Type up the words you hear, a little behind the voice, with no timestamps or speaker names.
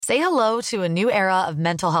Say hello to a new era of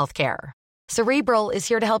mental health care. Cerebral is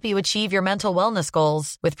here to help you achieve your mental wellness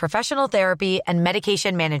goals with professional therapy and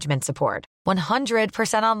medication management support.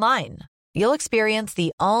 100% online. You'll experience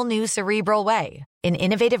the all-new Cerebral Way, an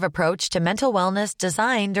innovative approach to mental wellness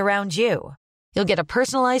designed around you. You'll get a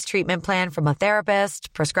personalized treatment plan from a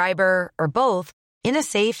therapist, prescriber, or both in a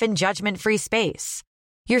safe and judgment-free space.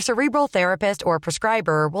 Your Cerebral therapist or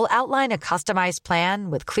prescriber will outline a customized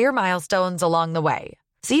plan with clear milestones along the way,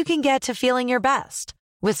 so you can get to feeling your best.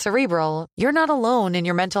 With Cerebral, you're not alone in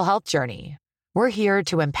your mental health journey. We're here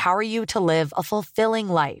to empower you to live a fulfilling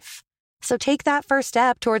life. So take that first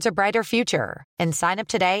step towards a brighter future and sign up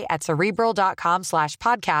today at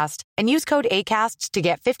Cerebral.com/podcast and use code ACAST to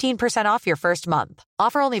get 15% off your first month.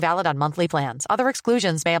 Offer only valid on monthly plans. Other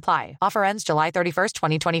exclusions may apply. Offer ends July 31st,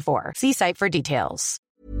 2024. See site for details.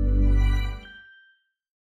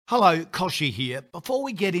 Hello, Koshi here. Before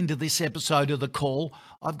we get into this episode of The Call,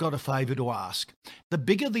 I've got a favour to ask. The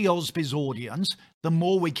bigger the AusBiz audience, the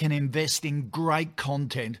more we can invest in great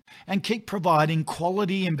content and keep providing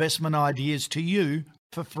quality investment ideas to you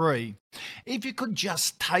for free. If you could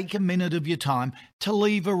just take a minute of your time to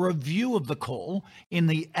leave a review of The Call in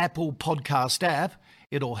the Apple Podcast app,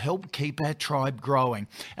 it'll help keep our tribe growing.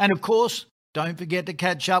 And of course, don't forget to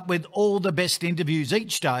catch up with all the best interviews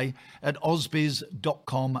each day at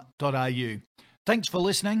ausbiz.com.au. Thanks for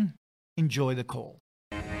listening. Enjoy The Call.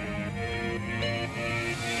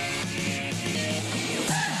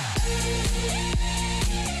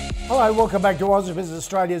 Hello, welcome back to AusBiz,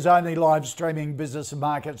 Australia's only live streaming business and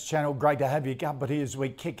markets channel. Great to have your company as we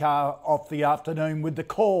kick off the afternoon with The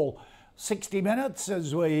Call. 60 minutes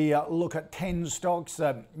as we look at 10 stocks.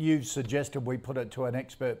 You've suggested we put it to an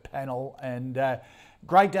expert panel, and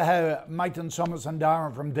great to have Mathan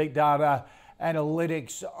Somasundaram from Deep Data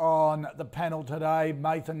Analytics on the panel today.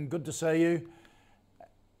 Mathan, good to see you.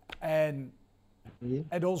 And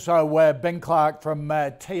also Ben Clark from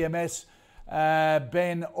TMS.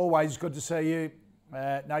 Ben, always good to see you.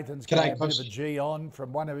 Nathan's got a bit of a G on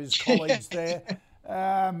from one of his colleagues there.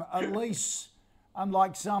 At least,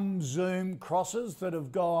 unlike some Zoom crosses that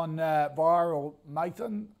have gone viral,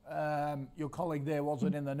 Mathan, your colleague there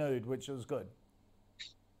wasn't in the nude, which was good.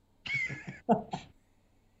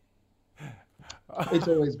 It's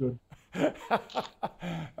always good.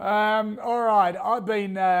 All right, I've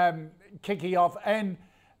been kicking off, and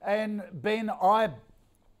Ben, I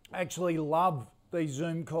actually love these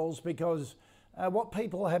Zoom calls because what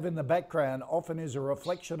people have in the background often is a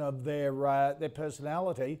reflection of their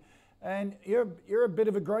personality. And you're a bit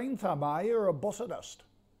of a green thumb, are you, or a botanist?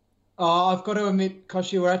 Oh, I've got to admit,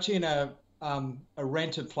 Koshi, we're actually in a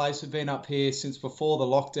rented place. We've been up here since before the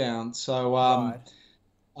lockdown. So right.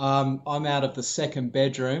 I'm out of the second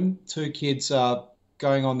bedroom. Two kids are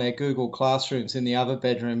going on their Google Classrooms in the other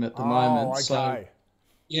bedroom at the moment. Okay. So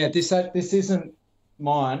yeah, this isn't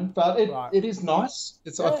mine, but it is nice.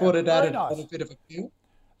 I thought it added a bit of appeal.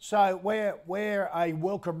 So we're a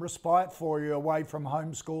welcome respite for you away from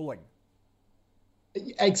homeschooling.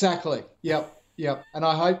 Exactly. Yep. And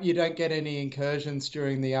I hope you don't get any incursions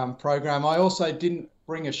during the program. I also didn't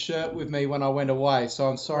bring a shirt with me when I went away, so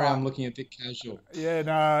I'm sorry I'm looking a bit casual.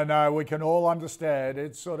 Yeah, no, we can all understand.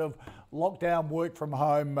 It's sort of lockdown work from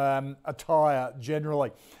home attire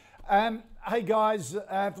generally. Hey guys,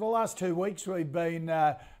 for the last 2 weeks we've been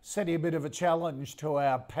setting a bit of a challenge to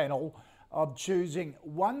our panel of choosing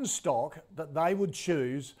one stock that they would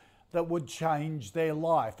choose that would change their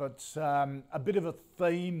life. It's a bit of a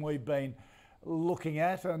theme we've been looking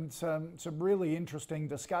at, and some really interesting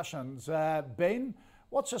discussions. Ben,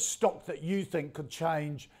 what's a stock that you think could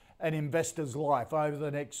change an investor's life over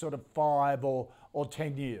the next sort of 5 or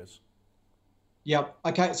 10 years? Yep.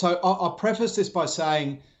 Okay, so I'll preface this by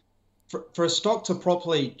saying for a stock to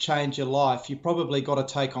properly change your life, you probably got to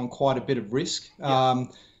take on quite a bit of risk. Yeah.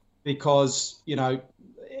 Because,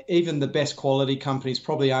 even the best quality companies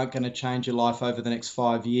probably aren't going to change your life over the next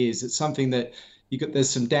 5 years. It's something that there's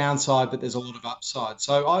some downside, but there's a lot of upside.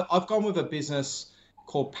 So I've gone with a business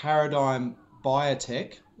called Paradigm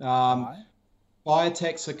Biotech.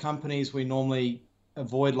 Biotechs are companies we normally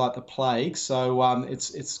avoid like the plague. So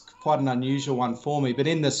it's quite an unusual one for me. But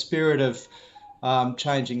in the spirit of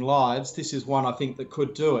changing lives, this is one I think that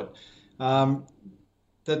could do it.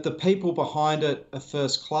 That the people behind it are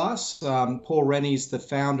first class. Paul Rennie's the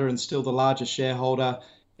founder and still the largest shareholder,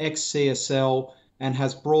 ex-CSL, and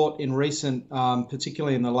has brought in recent,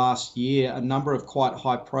 particularly in the last year, a number of quite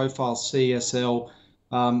high-profile CSL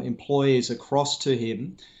employees across to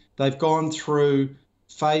him. They've gone through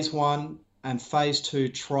phase 1 and phase 2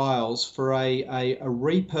 trials for a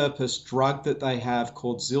repurposed drug that they have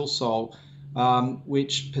called Zilsol,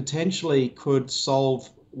 which potentially could solve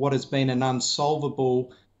what has been an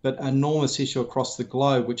unsolvable but enormous issue across the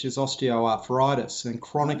globe, which is osteoarthritis and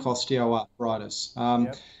chronic osteoarthritis.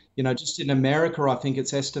 Just in America, I think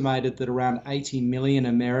it's estimated that around 80 million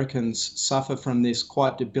Americans suffer from this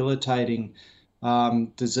quite debilitating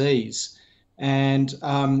disease. And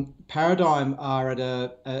Paradigm are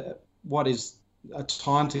at what is a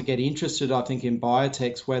time to get interested, I think, in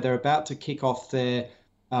biotechs, where they're about to kick off their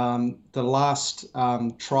the last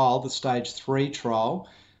trial, the stage 3 trial.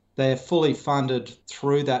 They're fully funded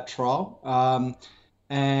through that trial.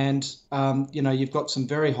 You've got some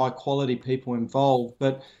very high quality people involved,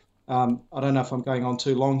 but I don't know if I'm going on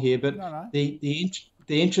too long here, but No. the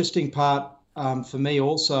interesting part for me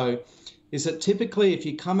also is that typically if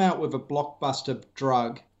you come out with a blockbuster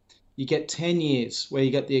drug, you get 10 years where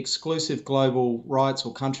you get the exclusive global rights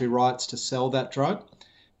or country rights to sell that drug,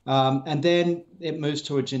 and then it moves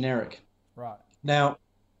to a generic. Right. Now,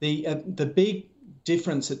 the big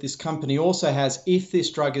difference that this company also has, if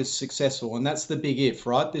this drug is successful, and that's the big if,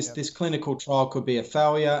 right? This clinical trial could be a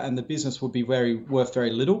failure and the business would be worth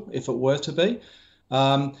very little if it were to be.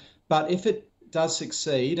 But if it does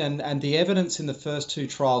succeed, and the evidence in the first 2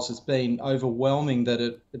 trials has been overwhelming that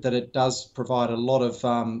it does provide a lot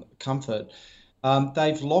of comfort.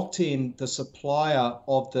 They've locked in the supplier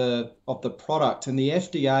of the product, and the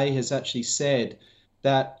FDA has actually said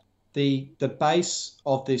that the base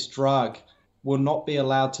of this drug will not be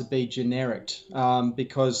allowed to be generic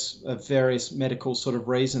because of various medical sort of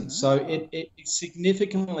reasons. So it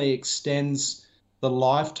significantly extends the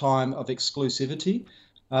lifetime of exclusivity.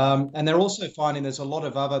 And they're also finding there's a lot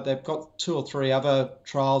of they've got 2 or 3 other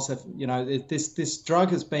trials that, this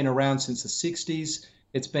drug has been around since the 60s.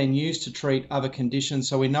 It's been used to treat other conditions.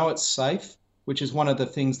 So we know it's safe, which is one of the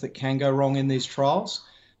things that can go wrong in these trials.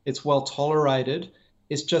 It's well tolerated.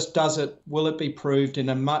 It's just will it be proved in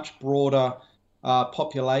a much broader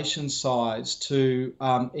population size to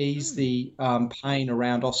ease the pain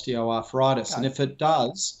around osteoarthritis? Okay. And if it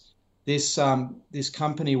does, this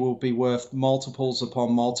company will be worth multiples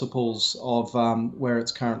upon multiples of where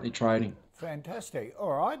it's currently trading. Fantastic.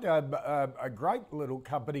 All right, a great little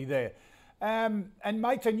company there. And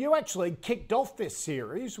Mathan, you actually kicked off this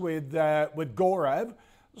series with Gaurav,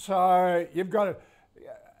 so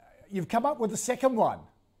you've come up with a second one.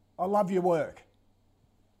 I love your work.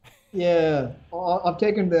 Yeah, I've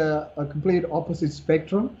taken a complete opposite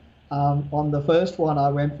spectrum. On the first one, I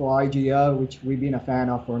went for IGO, which we've been a fan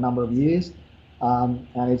of for a number of years, and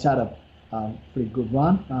it's had a pretty good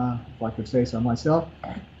run, if I could say so myself.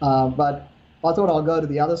 But I thought I'll go to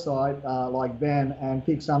the other side, like Ben, and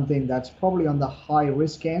pick something that's probably on the high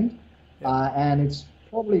risk end, and it's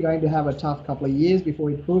probably going to have a tough couple of years before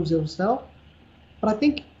it proves itself. But I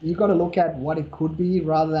think you've got to look at what it could be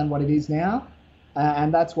rather than what it is now.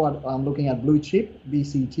 And that's what I'm looking at, Blue Chip,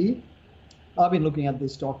 BCT. I've been looking at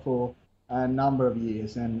this stock for a number of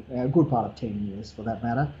years, and a good part of 10 years for that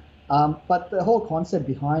matter. But the whole concept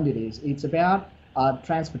behind it is it's about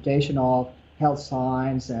transportation of health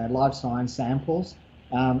science and life science samples,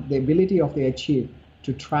 the ability of their chip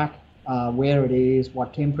to track where it is,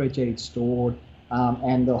 what temperature it's stored,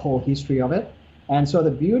 and the whole history of it. And so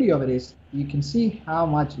the beauty of it is you can see how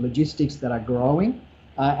much logistics that are growing,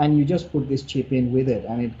 and you just put this chip in with it,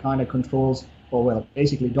 and it kind of controls, or well,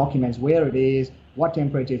 basically documents where it is, what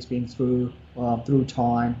temperature it's been through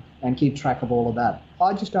time, and keep track of all of that.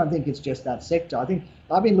 I just don't think it's just that sector. I think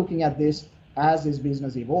I've been looking at this as this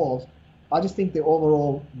business evolves. I just think the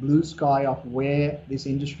overall blue sky of where this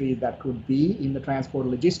industry that could be in the transport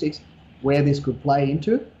logistics, where this could play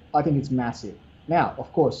into, I think it's massive. Now,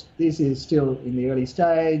 of course, this is still in the early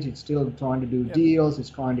stage. It's still trying to do deals. It's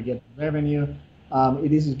trying to get revenue.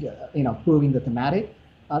 It is, proving the thematic.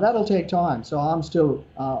 That'll take time. So I'm still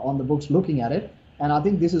on the books looking at it, and I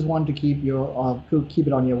think this is one to keep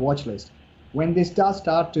it on your watch list. When this does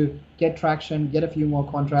start to get traction, get a few more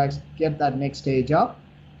contracts, get that next stage up,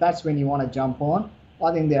 that's when you want to jump on.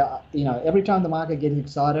 I think every time the market gets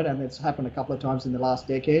excited, and it's happened a couple of times in the last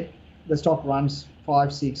decade, the stock runs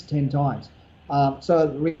 5, 6, 10 times. So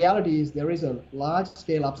the reality is there is a large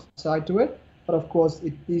scale upside to it, but of course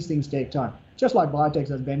these things take time. Just like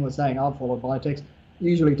biotechs, as Ben was saying, I've followed biotechs.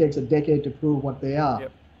 Usually takes a decade to prove what they are.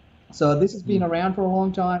 Yep. So this has been around for a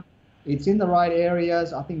long time. It's in the right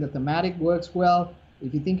areas. I think the thematic works well.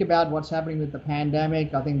 If you think about what's happening with the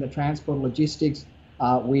pandemic, I think the transport logistics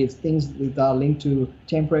with things that are linked to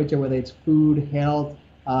temperature, whether it's food, health,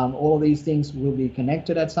 all of these things will be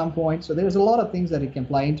connected at some point. So there's a lot of things that it can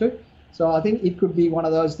play into. So I think it could be one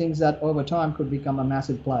of those things that over time could become a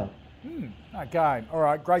massive play. Okay, all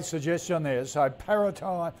right, great suggestion there. So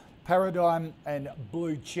Paradigm and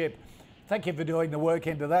Blue Chip. Thank you for doing the work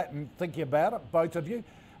into that and thinking about it, both of you.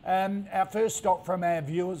 Our first stock from our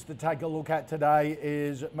viewers to take a look at today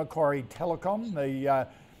is Macquarie Telecom,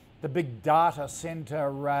 the big data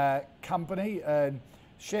centre company.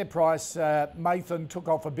 Share price, Mathan, took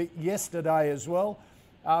off a bit yesterday as well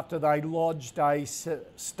after they lodged a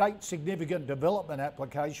state significant development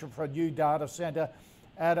application for a new data centre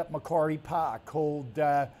out at Macquarie Park called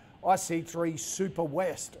IC3 Super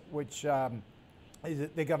West, which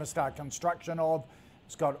they're going to start construction of.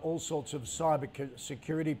 It's got all sorts of cyber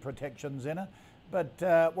security protections in it.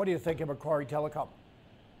 But what do you think of Macquarie Telecom?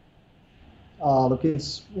 Look,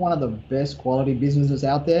 it's one of the best quality businesses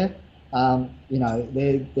out there.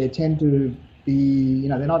 They tend to be,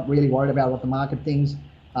 they're not really worried about what the market thinks.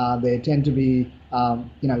 They tend to be,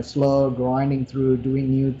 slow, grinding through, doing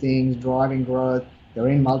new things, driving growth. They're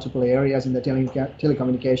in multiple areas in the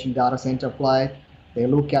telecommunication data center play. They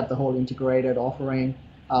look at the whole integrated offering.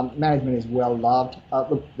 Management is well loved.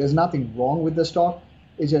 Look, there's nothing wrong with the stock.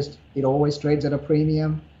 It's just it always trades at a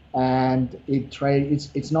premium, and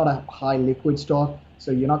it's not a high liquid stock,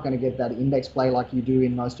 so you're not going to get that index play like you do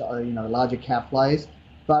in most larger cap plays.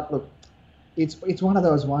 But look, it's one of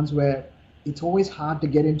those ones where it's always hard to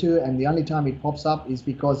get into, and the only time it pops up is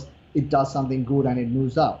because it does something good and it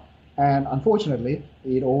moves up. And unfortunately,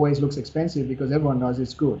 it always looks expensive because everyone knows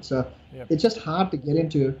it's good. So It's just hard to get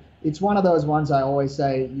into. It's one of those ones I always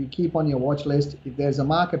say you keep on your watch list. If there's a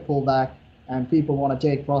market pullback and people want to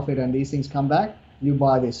take profit and these things come back, you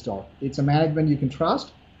buy this stock. It's a management you can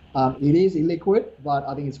trust. It is illiquid, but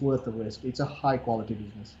I think it's worth the risk. It's a high quality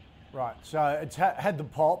business. Right. So it's had the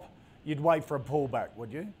pop. You'd wait for a pullback,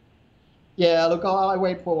 would you? Yeah, look, I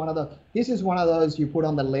wait for this is one of those you put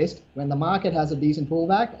on the list. When the market has a decent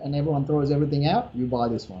pullback and everyone throws everything out, you buy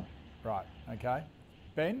this one. Right, okay.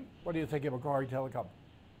 Ben, what do you think of Macquarie Telecom?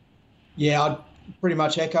 Yeah, I'd pretty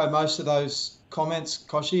much echo most of those comments,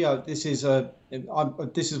 Koshi. This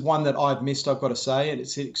is one that I've missed, I've got to say.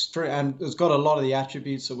 It's extreme, and it's got a lot of the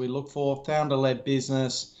attributes that we look for. Founder-led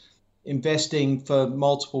business, investing for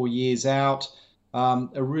multiple years out, a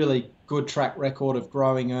really good track record of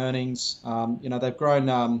growing earnings. They've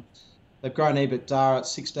grown EBITDA at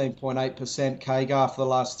 16.8% CAGR for the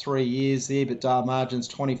last 3 years. The EBITDA margin's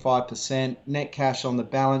 25%. Net cash on the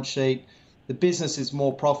balance sheet. The business is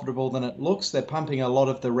more profitable than it looks. They're pumping a lot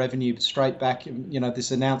of the revenue straight back.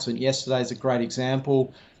 This announcement yesterday is a great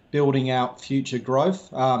example, building out future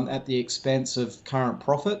growth at the expense of current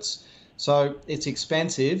profits. So it's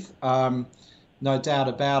expensive. No doubt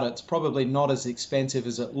about it. It's probably not as expensive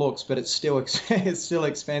as it looks, but it's still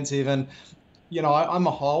expensive. And I'm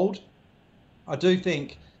a hold. I do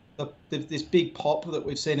think this big pop that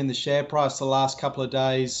we've seen in the share price the last couple of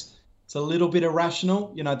days, it's a little bit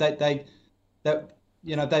irrational.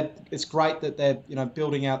 It's great that they're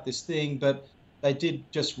building out this thing, but they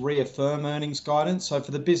did just reaffirm earnings guidance. So for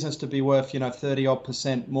the business to be worth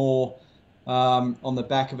 30% more on the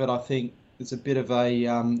back of it, I think it's a bit of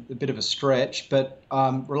a stretch, but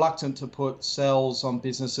reluctant to put sells on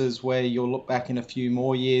businesses where you'll look back in a few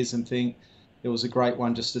more years and think it was a great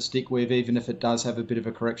one just to stick with, even if it does have a bit of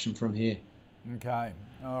a correction from here. Okay,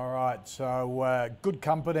 all right. So good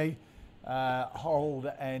company,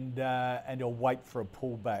 hold and you'll wait for a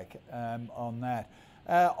pullback on that.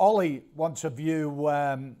 Ollie wants a view,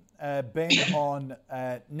 Ben, on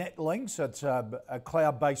Netlinks. It's a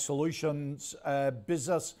cloud-based solutions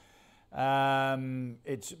business.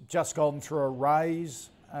 It's just gone through a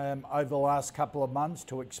raise over the last couple of months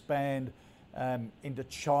to expand into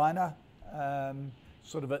China,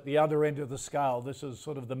 sort of at the other end of the scale. This is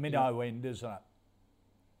sort of the minnow end, isn't it?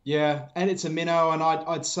 Yeah, and it's a minnow, and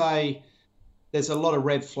I'd say there's a lot of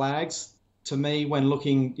red flags to me when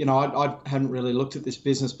looking. I hadn't really looked at this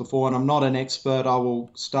business before, and I'm not an expert. I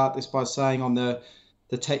will start this by saying on the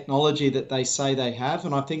technology that they say they have,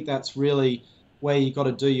 and I think that's really where you got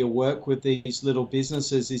to do your work with these little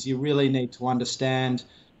businesses. Is you really need to understand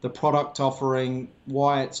the product offering,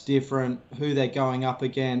 why it's different, who they're going up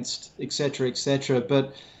against, et cetera, et cetera.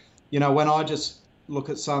 But when I just look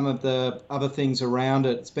at some of the other things around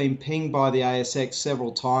it, it's been pinged by the ASX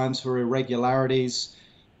several times for irregularities,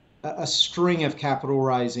 a string of capital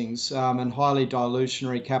raisings and highly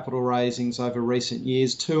dilutionary capital raisings over recent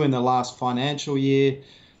years, 2 in the last financial year.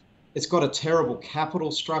 It's got a terrible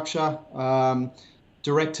capital structure,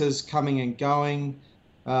 directors coming and going.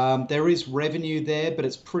 There is revenue there, but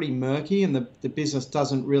it's pretty murky, and the business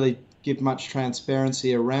doesn't really give much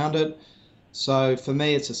transparency around it. So for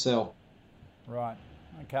me, it's a sell. Right,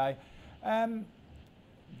 okay.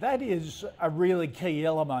 That is a really key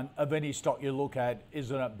element of any stock you look at,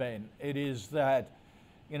 isn't it, Ben? It is that,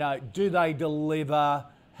 You know, do they deliver?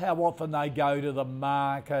 How often they go to the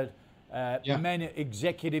market?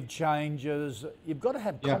 Executive changes. You've got to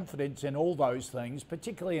have confidence in all those things,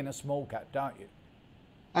 particularly in a small cap, don't you?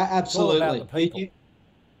 Absolutely. It's all about the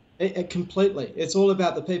people. Completely. It's all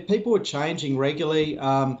about the people. People are changing regularly.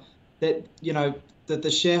 That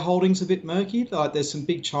the shareholding's a bit murky. Like there's some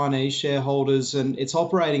big Chinese shareholders, and it's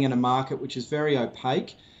operating in a market which is very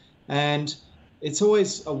opaque. And it's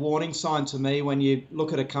always a warning sign to me when you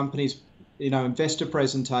look at a company's investor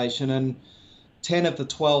presentation, and 10 of the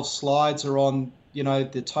 12 slides are on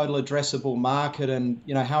the total addressable market and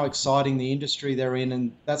how exciting the industry they're in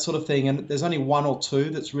and that sort of thing. And there's only one or two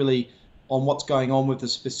that's really on what's going on with the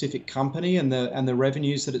specific company and the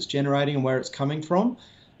revenues that it's generating and where it's coming from.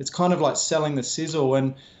 It's kind of like selling the sizzle,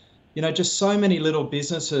 and just so many little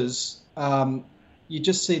businesses. You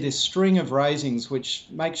just see this string of raisings which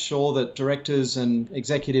makes sure that directors and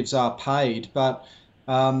executives are paid, but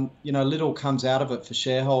little comes out of it for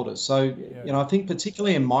shareholders. So, I think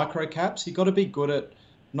particularly in micro caps, you've got to be good at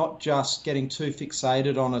not just getting too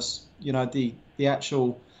fixated on the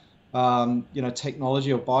actual,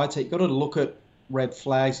 technology or biotech. You've got to look at red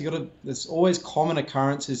flags. There's always common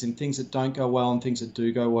occurrences in things that don't go well and things that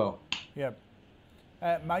do go well. Yeah.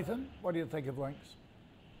 Nathan, what do you think of Links?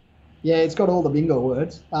 Yeah, it's got all the bingo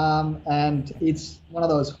words, and it's one of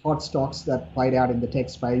those hot stocks that played out in the tech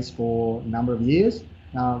space for a number of years.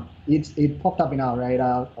 It popped up in our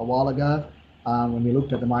radar a while ago when we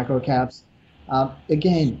looked at the micro caps.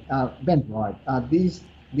 Again, Ben's right.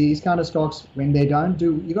 These kind of stocks, when they don't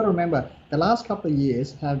do, you got to remember the last couple of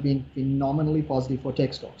years have been phenomenally positive for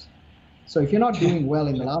tech stocks. So if you're not doing well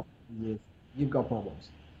in the last couple of years, you've got problems.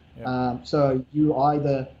 Yeah. So you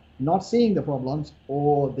either not seeing the problems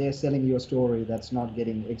or they're selling you a story that's not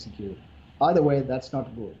getting executed. Either way, that's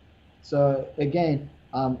not good. So again,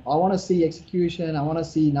 I want to see execution. I want to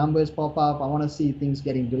see numbers pop up. I want to see things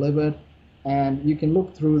getting delivered. And you can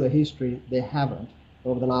look through the history. They haven't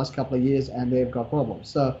over the last couple of years, and they've got problems.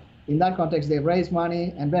 So in that context, they've raised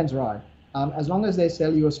money, and Ben's right. As long as they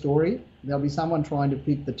sell you a story, there'll be someone trying to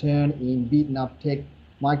pick the turn in beaten up tech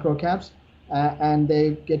micro caps, and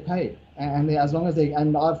they get paid. And as long as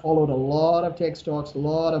and I've followed a lot of tech stocks, a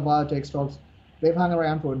lot of biotech stocks. They've hung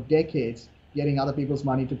around for decades getting other people's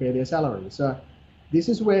money to pay their salaries. So this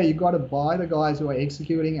is where you got to buy the guys who are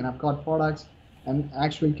executing and have got products and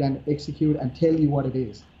actually can execute and tell you what it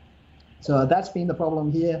is. So that's been the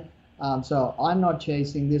problem here. So I'm not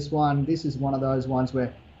chasing this one. This is one of those ones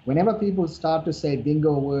where whenever people start to say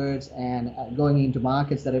bingo words and going into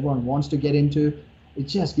markets that everyone wants to get into, it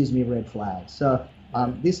just gives me red flags. So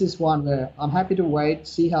this is one where I'm happy to wait,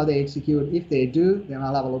 see how they execute. If they do, then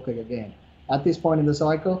I'll have a look at it again. At this point in the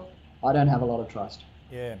cycle, I don't have a lot of trust.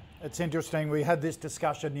 Yeah, it's interesting. We had this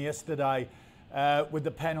discussion yesterday with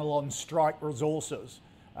the panel on Strike Resources,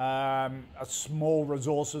 a small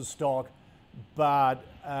resources stock, but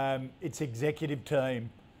its executive team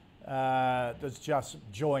that's just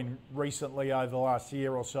joined recently over the last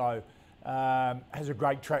year or so has a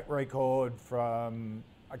great track record from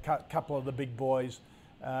a couple of the big boys,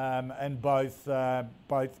 and both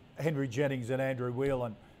Henry Jennings and Andrew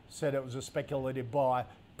Whelan said it was a speculative buy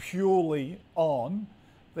purely on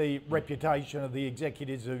the reputation of the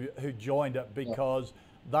executives who joined it, because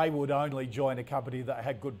they would only join a company that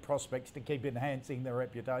had good prospects to keep enhancing their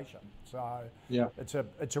reputation. So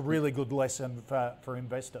it's a really good lesson for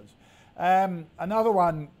investors. Another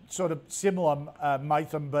one sort of similar,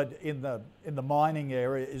 Mathan, but in the mining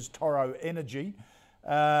area is Toro Energy,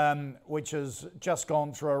 which has just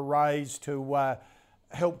gone through a raise to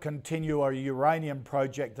help continue a uranium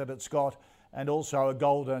project that it's got, and also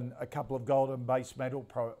a couple of golden base metal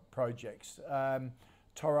projects.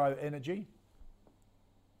 Toro Energy.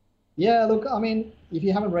 Yeah, look, I mean, if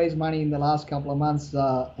you haven't raised money in the last couple of months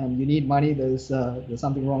and you need money, there's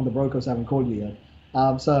something wrong. The brokers haven't called you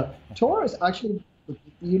yet. So Toro is actually,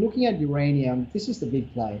 you're looking at uranium. This is the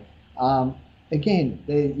big play. Again,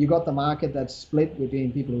 you got the market that's split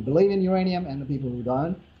between people who believe in uranium and the people who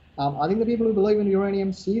don't. I think the people who believe in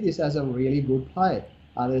uranium see this as a really good play.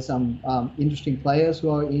 There's some interesting players who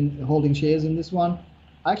are holding shares in this one.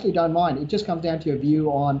 I actually don't mind. It just comes down to your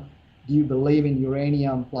view on, do you believe in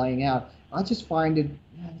uranium playing out? I just find it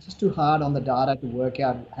just too hard on the data to work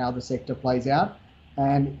out how the sector plays out.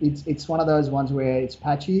 And it's one of those ones where it's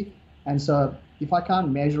patchy. And so if I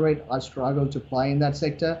can't measure it, I struggle to play in that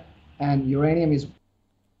sector. And uranium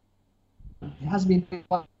has been,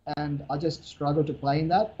 and I just struggle to play in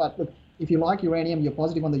that. But look, if you like uranium, you're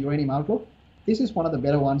positive on the uranium outlook, this is one of the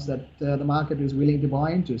better ones that the market is willing to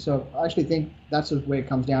buy into. So I actually think that's where it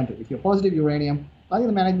comes down to. If you're positive uranium, I think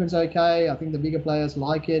the management's okay. I think the bigger players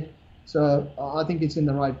like it. So I think it's in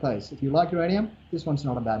the right place. If you like uranium, this one's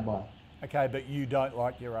not a bad buy. Okay, but you don't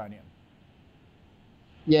like uranium.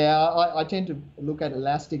 Yeah, I tend to look at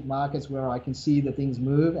elastic markets where I can see the things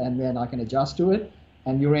move and then I can adjust to it.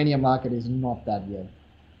 And uranium market is not that yet.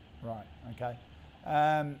 Right, okay.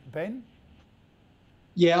 Ben?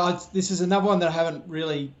 Yeah, this is another one that I haven't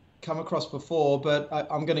really come across before, but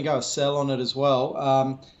I'm going to go a sell on it as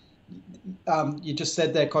well. You just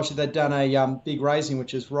said there, Koshy, they'd done a big raising,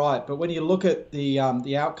 which is right. But when you look at the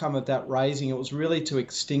outcome of that raising, it was really to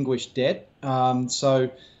extinguish debt.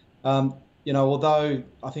 Although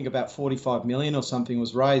I think about 45 million or something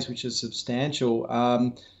was raised, which is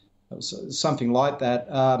substantial, something like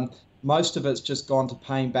that. Most of it's just gone to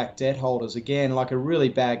paying back debt holders. Again, like a really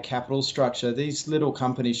bad capital structure. These little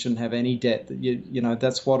companies shouldn't have any debt.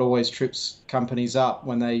 That's what always trips companies up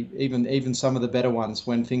when they, even some of the better ones,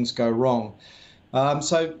 when things go wrong.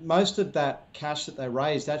 So most of that cash that they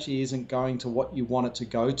raised actually isn't going to what you want it to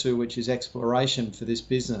go to, which is exploration for this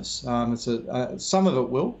business. Some of it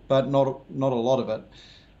will, but not a lot of it.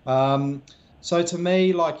 So to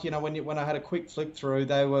me, when I had a quick flick through,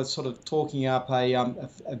 they were sort of talking up a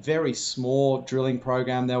very small drilling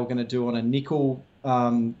program they were going to do on a nickel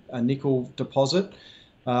deposit.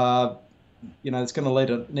 It's going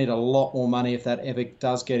to need a lot more money if that ever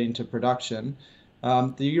does get into production.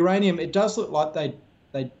 The uranium, it does look like they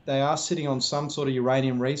are sitting on some sort of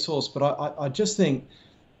uranium resource, but I just think,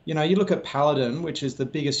 you look at Paladin, which is the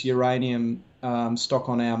biggest uranium stock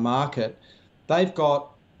on our market. They've got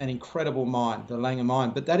an incredible mine, the Langer mine,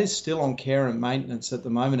 but that is still on care and maintenance at the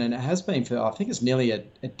moment, and it has been for, I think it's nearly a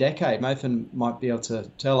decade. Nathan might be able to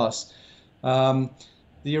tell us. The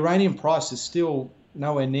uranium price is still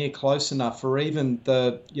nowhere near close enough for even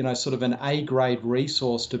the, sort of an A-grade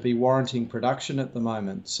resource to be warranting production at the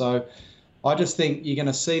moment. So I just think you're going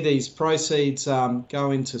to see these proceeds go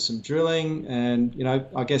into some drilling, and,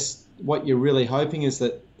 I guess what you're really hoping is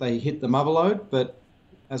that they hit the mother lode, but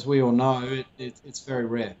as we all know, it's very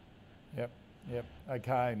rare. Yep.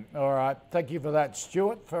 Okay. All right. Thank you for that,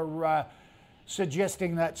 Stuart, for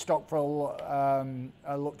suggesting that stock for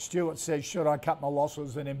a look. Stuart says, should I cut my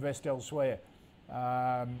losses and invest elsewhere?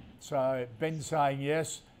 So Ben's saying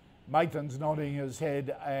yes. Nathan's nodding his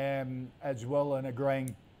head as well and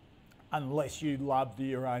agreeing, unless you love the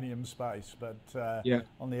uranium space. But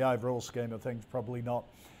on the overall scheme of things, probably not.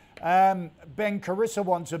 Ben, Carissa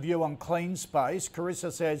wants a view on clean space.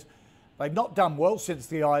 Carissa says they've not done well since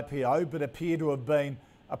the IPO, but appear to have been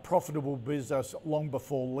a profitable business long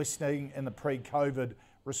before listing in the pre-COVID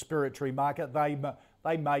respiratory market.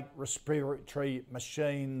 They make respiratory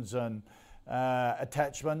machines and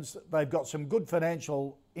attachments. They've got some good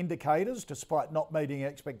financial indicators despite not meeting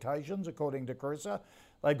expectations, according to Carissa.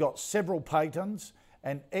 They've got several patents,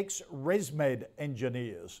 and ex-ResMed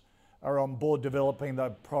engineers are on board developing the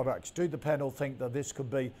products. Do the panel think that this could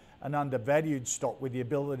be an undervalued stock with the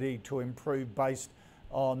ability to improve based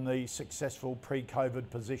on the successful pre-COVID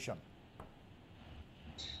position?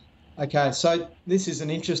 Okay, so this is an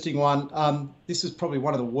interesting one. This is probably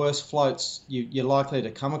one of the worst floats you're likely to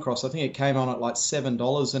come across. I think it came on at like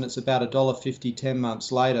 $7 and it's about $1.50 10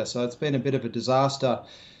 months later. So it's been a bit of a disaster.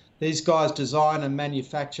 These guys design and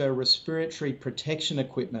manufacture respiratory protection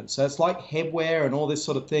equipment. So it's like headwear and all this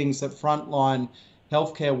sort of things that frontline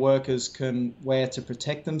healthcare workers can wear to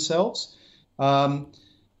protect themselves.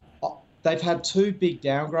 They've had two big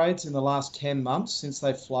downgrades in the last 10 months since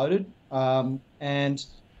they floated. And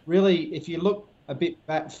really, if you look a bit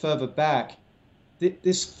further back,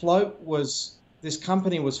 this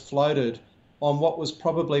company was floated on what was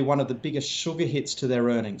probably one of the biggest sugar hits to their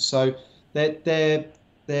earnings. So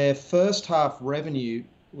their first half revenue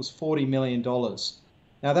was $40 million.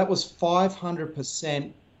 Now that was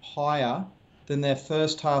 500% higher than their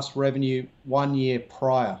first half revenue 1 year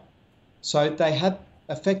prior. So they had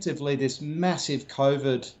effectively this massive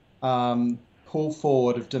COVID pull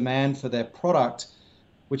forward of demand for their product,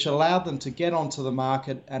 which allowed them to get onto the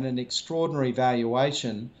market at an extraordinary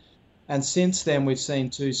valuation. And since then, we've seen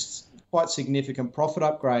two quite significant profit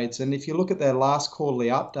upgrades. And if you look at their last quarterly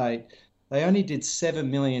update, they only did $7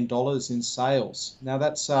 million in sales. Now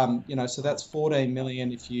that's, so that's 14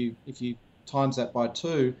 million if you times that by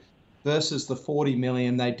 2 versus the 40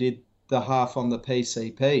 million they did the half on the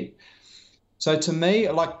PCP. So to me,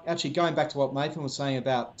 like actually going back to what Nathan was saying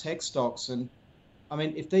about tech stocks, and I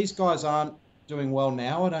mean, if these guys aren't doing well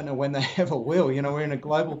now, I don't know when they ever will. We're in a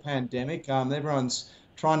global pandemic. Everyone's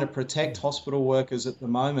trying to protect hospital workers at the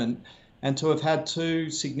moment. and to have had two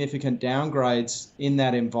significant downgrades in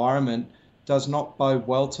that environment does not bode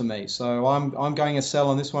well to me. So I'm going a sell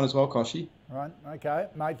on this one as well, Koshi. Right. Okay,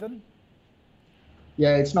 Nathan.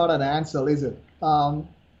 Yeah, it's not an answer, is it?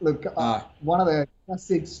 Look, one of the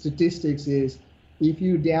classic statistics is if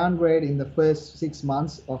you downgrade in the first 6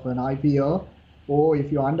 months of an IPO, or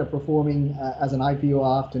if you're underperforming as an IPO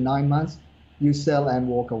after 9 months, you sell and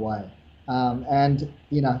walk away. And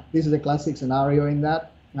this is a classic scenario in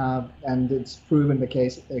that, and it's proven the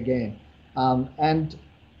case again. And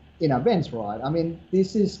Ben's right. I mean,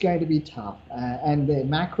 this is going to be tough, and the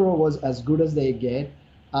macro was as good as they get.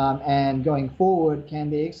 And going forward, can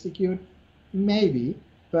they execute? Maybe,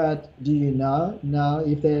 but do you know? No.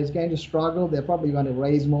 If they're going to struggle, they're probably going to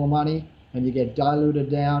raise more money, and you get diluted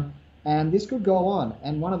down. And this could go on.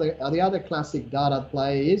 And one of the other classic data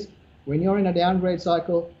play is when you're in a downgrade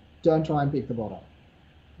cycle, don't try and pick the bottom.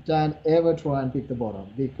 Don't ever try and pick the bottom,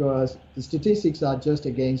 because the statistics are just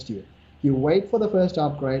against you. You wait for the first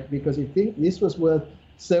upgrade, because you think this was worth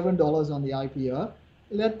 $7 on the IPO,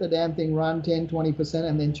 let the damn thing run 10, 20%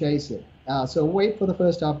 and then chase it. So wait for the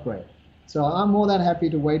first upgrade. So I'm more than happy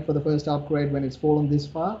to wait for the first upgrade when it's fallen this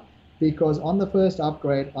far, because on the first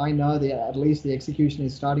upgrade, I know that at least the execution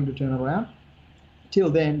is starting to turn around. Till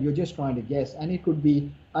then, you're just trying to guess, and it could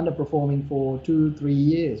be underperforming for 2-3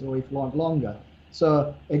 years, or if not longer.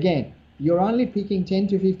 So again, you're only picking 10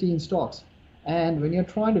 to 15 stocks. And when you're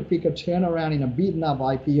trying to pick a turnaround in a beaten up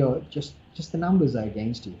IPO, just the numbers are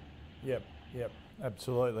against you. Yep.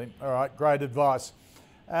 Absolutely. All right, great advice.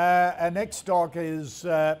 Our next stock is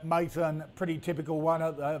Mathan, pretty topical one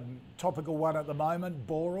at the moment.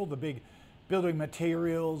 Boral, the big building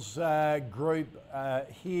materials group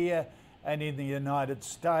here and in the United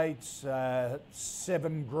States.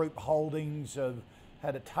 7 group holdings have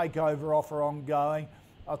had a takeover offer ongoing.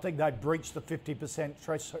 I think they breached the 50%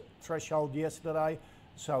 threshold yesterday,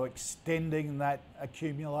 so extending that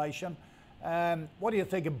accumulation. What do you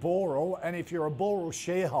think of Boral? And if you're a Boral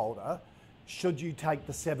shareholder, should you take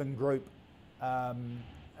the 7 group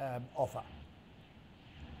offer?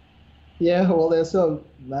 Yeah, well, there's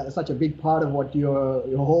such a big part of what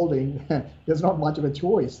you're holding. There's not much of a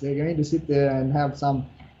choice. They're going to sit there and have some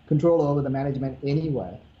control over the management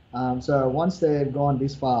anyway. So once they've gone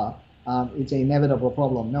this far, it's an inevitable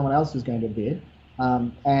problem. No one else is going to bid.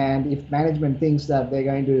 And if management thinks that they're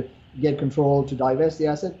going to get control to divest the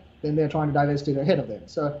asset, then they're trying to divest it ahead of them.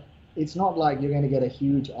 So it's not like you're going to get a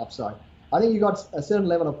huge upside. I think you got a certain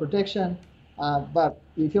level of protection, but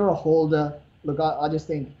if you're a holder, look, I just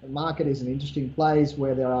think the market is an interesting place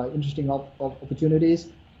where there are interesting opportunities,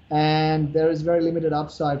 and there is very limited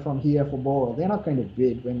upside from here for Boral. They're not going to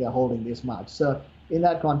bid when they're holding this much. So in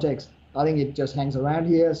that context, I think it just hangs around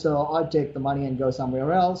here. So I'd take the money and go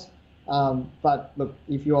somewhere else. But look,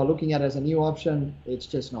 if you are looking at it as a new option, it's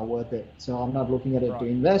just not worth it. So I'm not looking at it to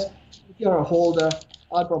invest. If you're a holder,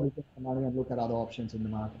 I'd probably take the money and look at other options in the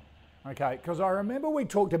market. Okay, because I remember we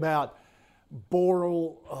talked about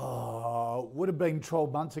Boral, would have been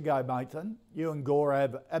 12 months ago, Mathan. You and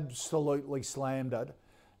Gaurav absolutely slammed it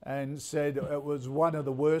and said it was one of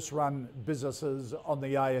the worst run businesses on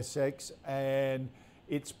the ASX, and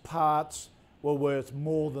its parts were worth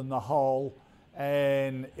more than the whole,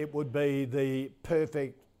 and it would be the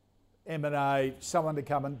perfect M&A, someone to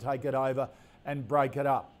come and take it over and break it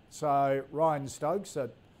up. So Ryan Stokes at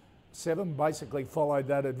 7 basically followed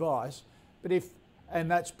that advice, and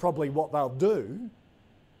that's probably what they'll do,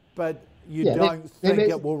 but you don't think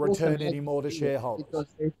it will return any more to shareholders. Because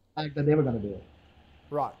they think that they were going to do it.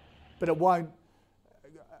 Right, but it won't.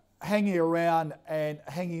 Hanging around and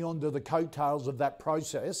hanging on to the coattails of that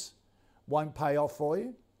process won't pay off for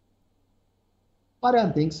you? I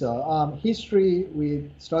don't think so. History with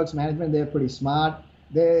Stokes management, they're pretty smart.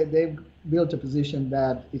 They've built a position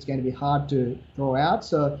that it's going to be hard to throw out,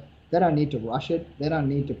 so they don't need to rush it. They don't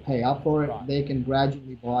need to pay up for it. Right. They can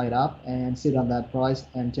gradually buy it up and sit on that price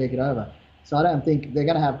and take it over. So I don't think they're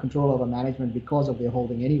going to have control over management because of their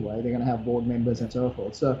holding anyway. They're going to have board members and so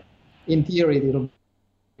forth. So in theory, it'll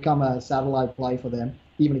become a satellite play for them,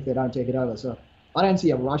 even if they don't take it over. So I don't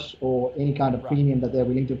see a rush or any kind of premium that they're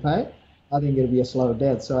willing to pay. I think it'll be a slow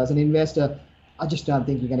death. So as an investor, I just don't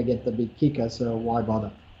think you're going to get the big kicker, so why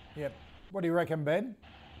bother? Yep. What do you reckon, Ben?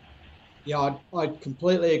 Yeah, I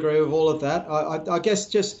completely agree with all of that. I guess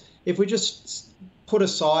just if we just put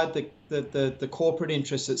aside the corporate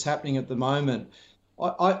interest that's happening at the moment,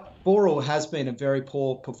 Boral has been a very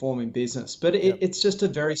poor performing business, but it's just a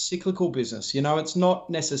very cyclical business. You know, it's not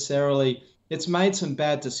necessarily, it's made some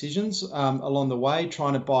bad decisions along the way,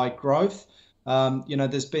 trying to buy growth. You know,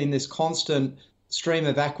 there's been this constant stream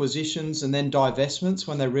of acquisitions and then divestments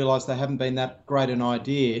when they realise they haven't been that great an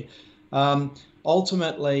idea.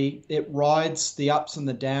 Ultimately, it rides the ups and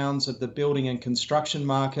the downs of the building and construction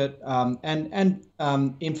market, and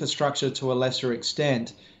infrastructure to a lesser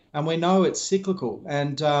extent. And we know it's cyclical.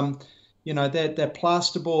 And they're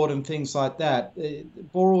plasterboard and things like that.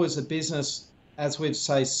 Boral is a business, as we'd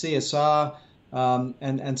say, CSR,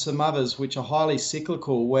 and some others which are highly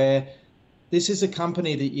cyclical, where this is a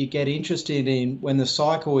company that you get interested in when the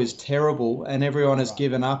cycle is terrible and everyone has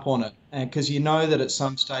given up on it. And because you know that at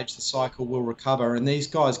some stage the cycle will recover, and these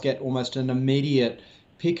guys get almost an immediate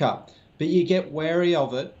pickup. But you get wary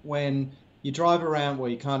of it when you drive around.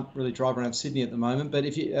 Well, you can't really drive around Sydney at the moment, but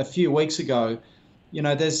a few weeks ago,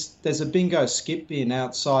 there's a bingo skip bin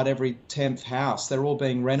outside every 10th house. They're all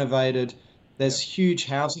being renovated. There's huge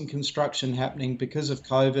housing construction happening because of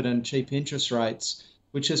COVID and cheap interest rates,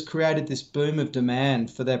 which has created this boom of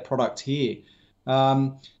demand for their product here.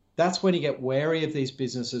 That's when you get wary of these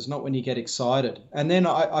businesses, not when you get excited. And then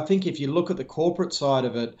I think if you look at the corporate side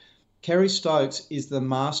of it, Kerry Stokes is the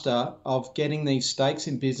master of getting these stakes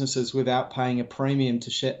in businesses without paying a premium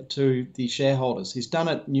to the shareholders. He's done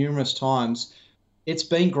it numerous times. It's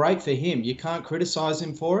been great for him. You can't criticise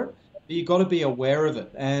him for it, but you've got to be aware of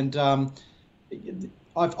it. And I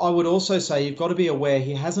would also say you've got to be aware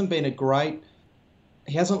he hasn't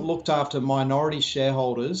looked after minority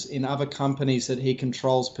shareholders in other companies that he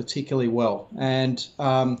controls particularly well. And,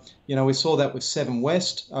 we saw that with Seven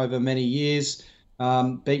West over many years,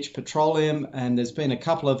 Beach Petroleum, and there's been a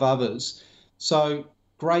couple of others. So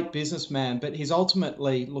great businessman, but he's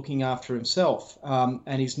ultimately looking after himself,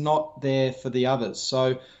 and he's not there for the others.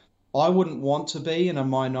 So I wouldn't want to be in a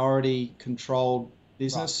minority controlled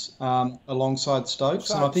business alongside Stokes.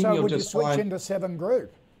 So, and I think so you'll would just you switch find into Seven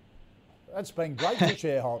Group? That's been great for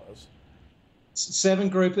shareholders. Seven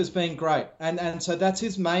Group has been great. And so that's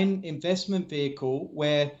his main investment vehicle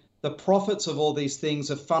where the profits of all these things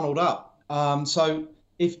are funneled up. So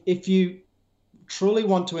if you truly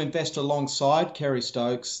want to invest alongside Kerry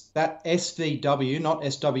Stokes, that SVW, not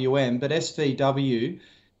SWM, but SVW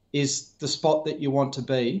is the spot that you want to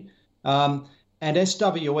be. And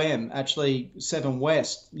SWM, actually, Seven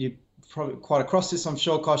West, you probably quite across this, I'm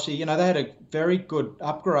sure, Koshy, they had a very good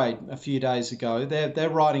upgrade a few days ago. They're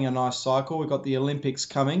riding a nice cycle. We've got the Olympics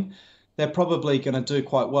coming. They're probably going to do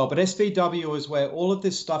quite well. But SVW is where all of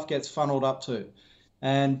this stuff gets funneled up to.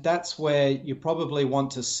 And that's where you probably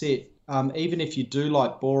want to sit, even if you do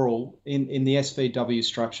like Boral, in the SVW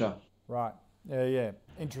structure. Right. Yeah.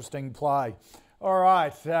 Interesting play. All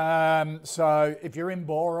right. So if you're in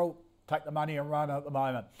Boral, take the money and run at the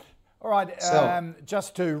moment. All right,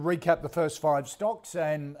 just to recap the first five stocks,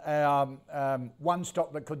 and one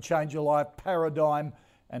stock that could change your life, Paradigm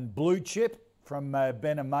and Blue Chip from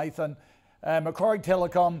Ben and Mathan. Macquarie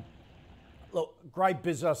Telecom, look, great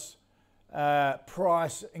business,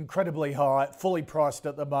 price incredibly high, fully priced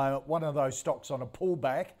at the moment. One of those stocks on a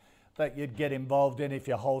pullback that you'd get involved in. If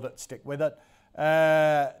you hold it, stick with it.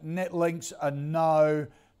 Netlinks, a no.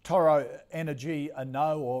 Toro Energy, a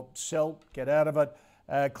no, or sell, get out of it.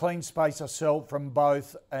 Clean Space, a sell from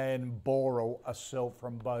both, and Boral, a sell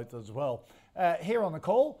from both as well. Here on the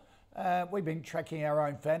call, we've been tracking our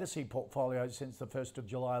own fantasy portfolio since the 1st of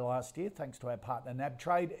July last year, thanks to our partner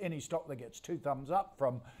NabTrade. Any stock that gets 2 thumbs up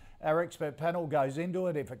from our expert panel goes into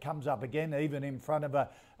it. If it comes up again, even in front of a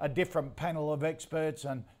different panel of experts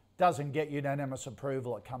and doesn't get unanimous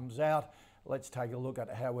approval, it comes out. Let's take a look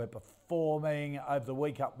at how we're performing. Over the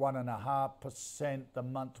week, up 1.5%, the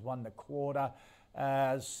month 1.25%.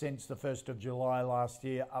 Since the 1st of July last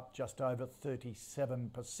year, up just over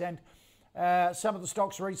 37%. Some of the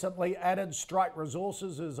stocks recently added: Strike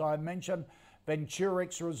Resources, as I mentioned,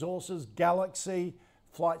 Venturix Resources, Galaxy,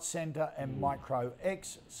 Flight Centre and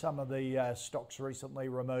MicroX. Some of the stocks recently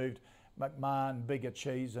removed: McMahon, Bigger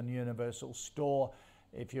Cheese and Universal Store.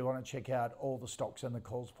 If you want to check out all the stocks in the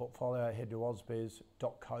calls portfolio, head to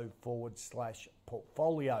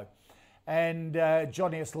ausbiz.co/portfolio. And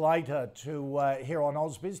joining us later here on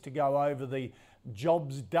Ausbiz to go over the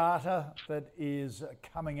jobs data that is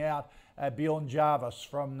coming out, Bjorn Jarvis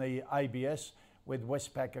from the ABS with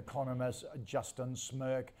Westpac economist Justin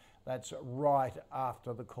Smirk. That's right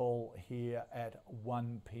after the call here at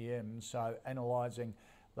 1 p.m. So analysing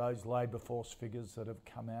those labour force figures that have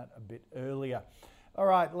come out a bit earlier. All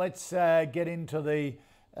right, let's get into the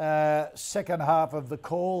second half of the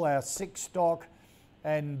call. Our 6 stock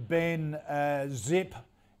and Ben, Zip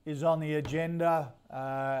is on the agenda.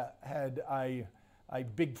 Had a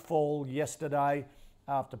big fall yesterday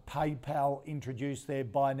after PayPal introduced their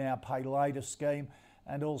buy now, pay later scheme,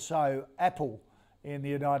 and also Apple in the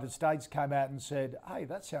United States came out and said, hey,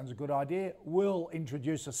 that sounds a good idea. We'll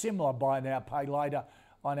introduce a similar buy now, pay later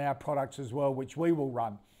on our products as well, which we will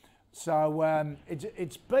run. So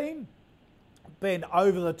it's been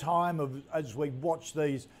over the time of, as we watch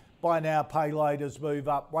these buy now, pay laters move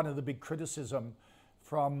up, one of the big criticism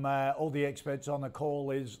from all the experts on the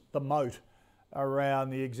call is the moat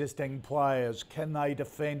around the existing players. Can they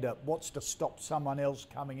defend it? What's to stop someone else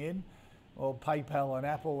coming in? Well, PayPal and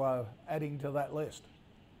Apple are adding to that list.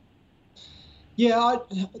 Yeah,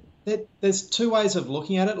 there's two ways of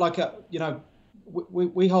looking at it. Like,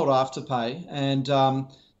 we hold Afterpay, and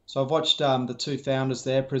so I've watched the two founders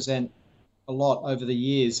there present a lot over the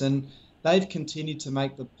years, and they've continued to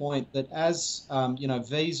make the point that as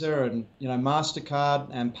Visa and MasterCard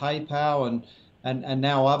and PayPal and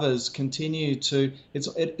now others continue to,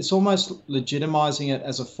 it's almost legitimizing it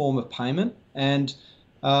as a form of payment, and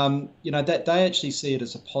that they actually see it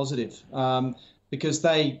as a positive, because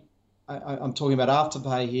I'm talking about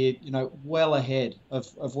Afterpay here, well ahead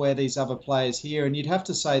of where these other players here, and you'd have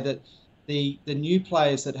to say that the new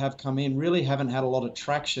players that have come in really haven't had a lot of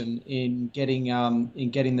traction in getting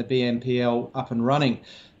the BNPL up and running.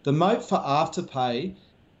 The moat for Afterpay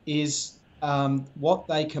is what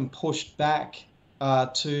they can push back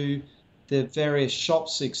to the various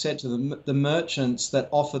shops, etc., the merchants that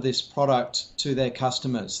offer this product to their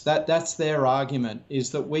customers. That's their argument,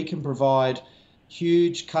 is that we can provide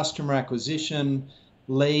huge customer acquisition,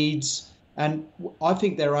 leads, and I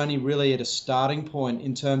think they're only really at a starting point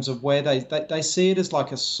in terms of where they see it as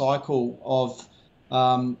like a cycle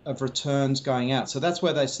of returns going out. So that's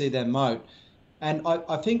where they see their moat. And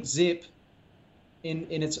I think Zip, in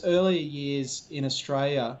its earlier years in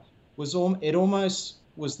Australia, it almost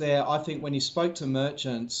was there. I think when you spoke to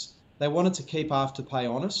merchants, they wanted to keep Afterpay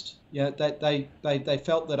honest. They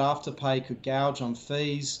felt that Afterpay could gouge on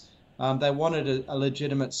fees. They wanted a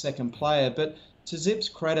legitimate second player. But to Zip's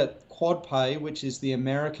credit, QuadPay, which is the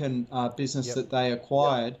American business that they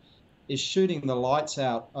acquired, is shooting the lights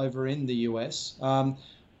out over in the US.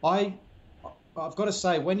 I've got to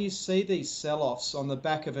say, when you see these sell-offs on the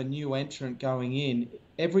back of a new entrant going in,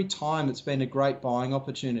 every time it's been a great buying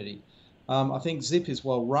opportunity. I think Zip is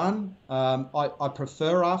well run. I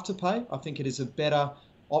prefer Afterpay. I think it is a better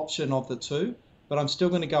option of the two, but I'm still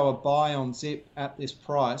going to go a buy on Zip at this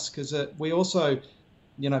price, because we also,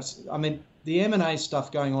 the M&A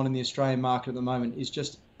stuff going on in the Australian market at the moment is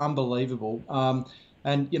just unbelievable.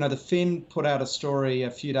 And the Fin put out a story a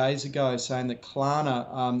few days ago saying that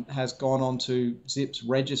Klarna has gone onto Zip's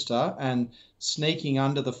register and sneaking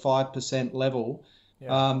under the 5% level.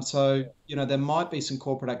 So there might be some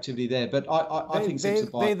corporate activity there, but I think Zip's a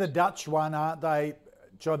buy. They're the Dutch one, aren't they?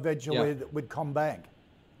 Joint venture with Combank.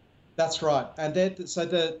 That's right, and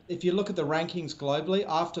if you look at the rankings globally,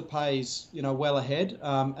 Afterpay's well ahead,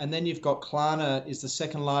 and then you've got Klarna is the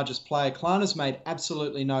second largest player. Klarna's made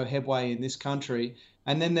absolutely no headway in this country,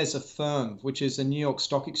 and then there's Affirm, which is a New York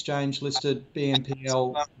Stock Exchange listed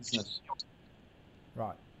BNPL business.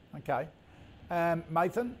 Right. Okay.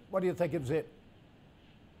 Nathan, what do you think of Zip?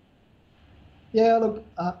 Yeah, look,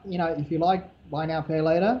 if you like buy now, pay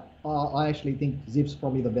later, I actually think Zip's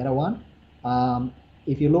probably the better one.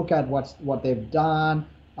 If you look at what they've done,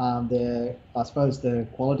 I suppose the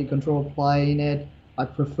quality control play in it, I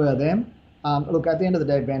prefer them. Look, at the end of the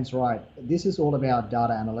day, Ben's right. This is all about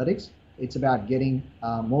data analytics. It's about getting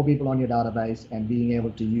more people on your database and being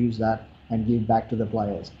able to use that and give back to the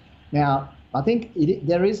players. Now, I think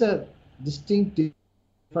there is a distinct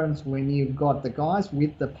difference when you've got the guys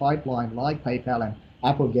with the pipeline like PayPal and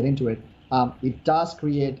Apple get into it. It does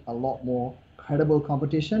create a lot more credible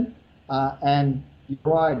competition. And you're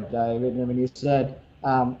right, David, when you said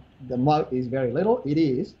the moat is very little, it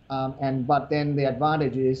is. But then the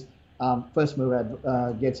advantage is first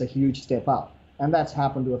mover gets a huge step up. And that's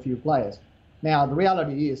happened to a few players. Now, the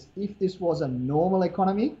reality is, if this was a normal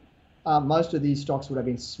economy, most of these stocks would have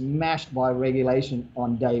been smashed by regulation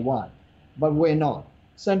on day one. But we're not.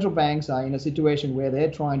 Central banks are in a situation where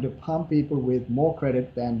they're trying to pump people with more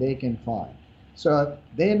credit than they can find. So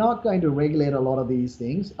they're not going to regulate a lot of these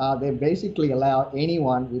things. They basically allow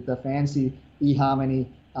anyone with a fancy eHarmony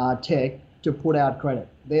tech to put out credit.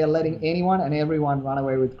 They are letting anyone and everyone run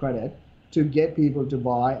away with credit to get people to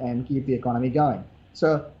buy and keep the economy going.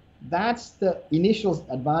 So that's the initial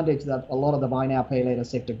advantage that a lot of the buy now, pay later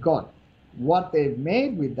sector got. What they've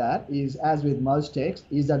made with that is, as with most techs,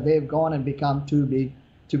 is that they've gone and become too big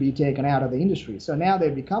to be taken out of the industry. So now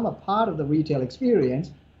they've become a part of the retail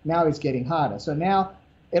experience. Now it's getting harder. So now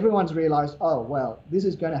everyone's realized, oh, well, this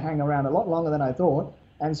is going to hang around a lot longer than I thought.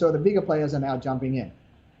 And so the bigger players are now jumping in.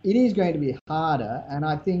 it is going to be harder, and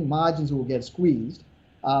I think margins will get squeezed.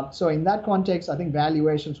 So in that context, I think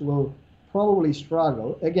valuations will probably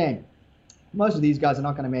struggle. Again, most of these guys are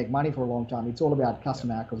not going to make money for a long time. It's all about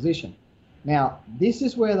customer acquisition. Now, this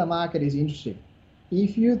is where the market is interesting.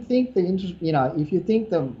 If you think if you think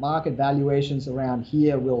the market valuations around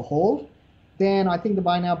here will hold, then I think the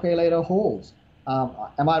buy now, pay later holds.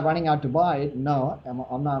 Am I running out to buy it? No.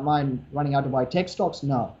 Am I running out to buy tech stocks?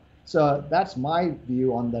 No. So that's my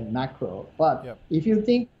view on the macro. But if you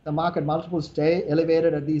think the market multiples stay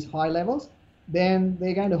elevated at these high levels, then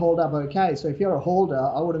they're going to hold up okay. So if you're a holder,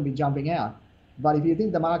 I wouldn't be jumping out. But if you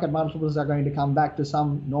think the market multiples are going to come back to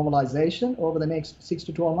some normalization over the next 6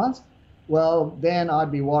 to 12 months, well, then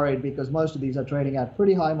I'd be worried, because most of these are trading at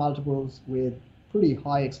pretty high multiples with pretty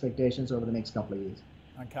high expectations over the next couple of years.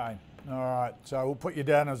 Okay. All right. So we'll put you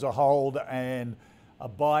down as a hold and a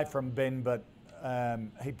buy from Ben, but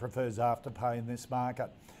he prefers Afterpay in this market.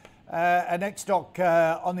 Our next stock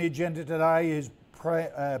on the agenda today is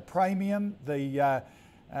Praemium,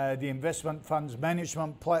 the investment funds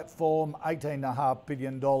management platform, $18.5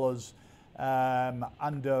 billion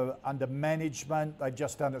under management. They've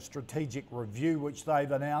just done a strategic review, which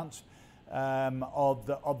they've announced,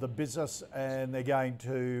 of the business, and they're going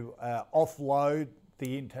to offload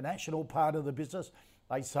the international part of the business.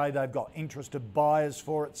 They say they've got interested buyers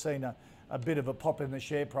for it, seen a bit of a pop in the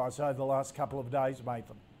share price over the last couple of days,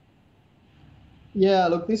 Nathan. Yeah,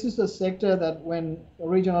 look, this is a sector that when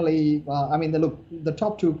originally, the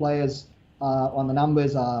top two players on the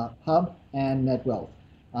numbers are Hub and NetWealth.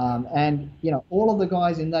 And, all of the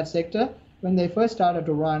guys in that sector, when they first started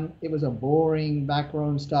to run, it was a boring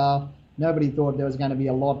backroom stuff. Nobody thought there was going to be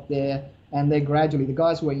a lot there. And they gradually, the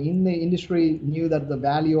guys who were in the industry knew that the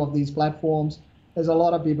value of these platforms, there's a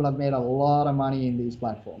lot of people have made a lot of money in these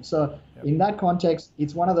platforms. So in that context,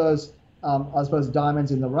 it's one of those, I suppose,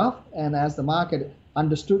 diamonds in the rough. And as the market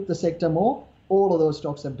understood the sector more, all of those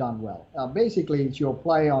stocks have done well. Basically, it's your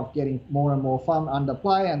play of getting more and more fun under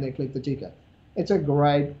play, and they click the ticker. It's a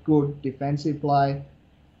great, good defensive play.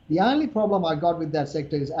 The only problem I got with that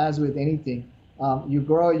sector is, as with anything, you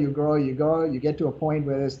grow, you get to a point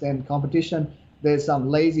where there's then competition. There's some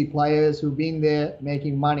lazy players who've been there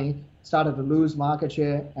making money, started to lose market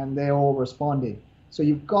share, and they're all responding. So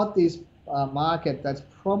you've got this market that's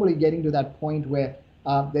probably getting to that point where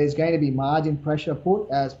there's going to be margin pressure put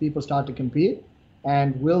as people start to compete.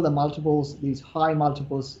 And will the multiples, these high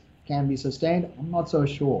multiples, can be sustained? I'm not so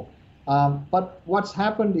sure. But what's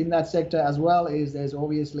happened in that sector as well is there's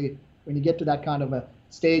obviously, when you get to that kind of a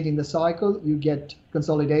stage in the cycle, you get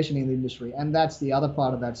consolidation in the industry. And that's the other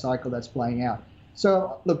part of that cycle that's playing out.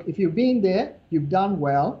 So look, if you've been there, you've done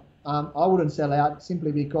well. I wouldn't sell out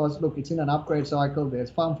simply because, look, it's in an upgrade cycle.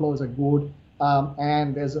 There's fund flows are good,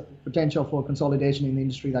 and there's a potential for consolidation in the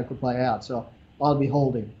industry that could play out. So I'll be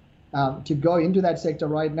holding. To go into that sector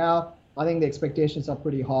right now, I think the expectations are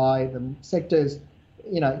pretty high. The sector's,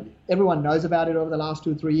 everyone knows about it over the last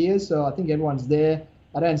 2-3 years. So I think everyone's there.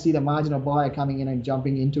 I don't see the marginal buyer coming in and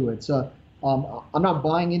jumping into it. So I'm not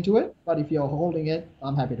buying into it, but if you're holding it,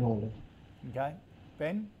 I'm happy to hold it. Okay.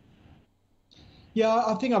 Ben? Yeah,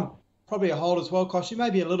 I think I'm probably a hold as well, Kosh. You may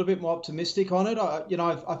be a little bit more optimistic on it.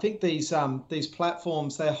 I think these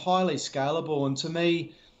platforms, they're highly scalable, and to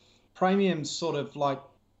me, Praemium's sort of like,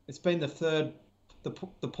 it's been the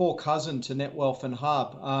poor cousin to NetWealth and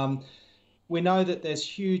Hub. We know that there's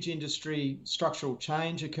huge industry structural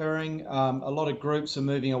change occurring. A lot of groups are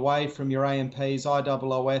moving away from your AMPs,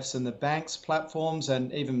 IOOFs, and the banks platforms,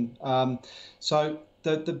 and even so.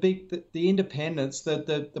 The independents,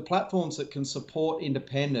 the platforms that can support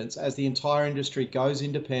independence as the entire industry goes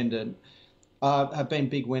independent have been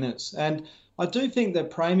big winners. And I do think that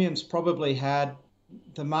Praemium's probably had,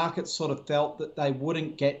 the market sort of felt that they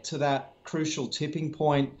wouldn't get to that crucial tipping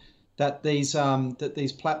point that these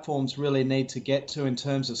platforms really need to get to in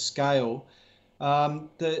terms of scale.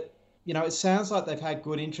 It sounds like they've had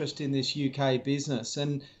good interest in this UK business,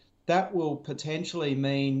 and that will potentially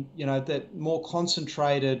mean, that more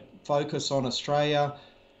concentrated focus on Australia,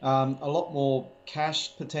 a lot more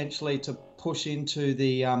cash potentially to push into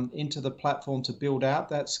the platform to build out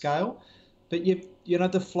that scale. But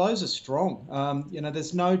the flows are strong.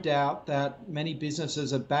 There's no doubt that many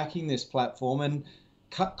businesses are backing this platform, and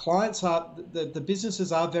clients the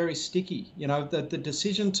businesses are very sticky. The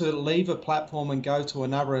decision to leave a platform and go to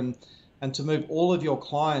another and to move all of your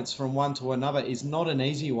clients from one to another is not an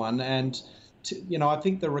easy one. And, I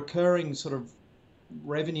think the recurring sort of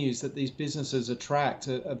revenues that these businesses attract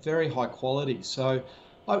are very high quality. So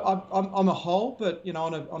I'm a hold, but,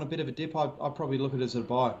 on a bit of a dip, I probably look at it as a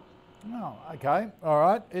buy. Oh, okay. All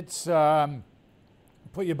right. It's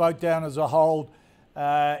put your boat down as a hold.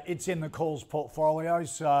 It's in the calls portfolio,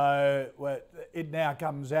 so it now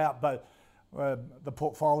comes out, but the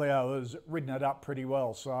portfolio has ridden it up pretty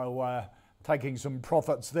well, so taking some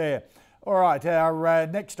profits there. All right, our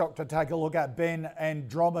next stock to take a look at, Ben,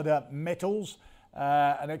 Andromeda Metals,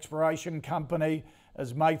 an exploration company.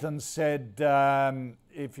 As Mathan said,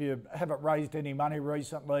 if you haven't raised any money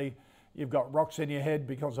recently, you've got rocks in your head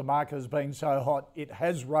because the market has been so hot. It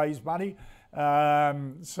has raised money.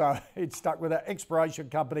 So it's stuck with an exploration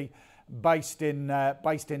company based in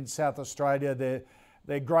South Australia.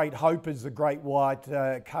 Their great hope is the Great White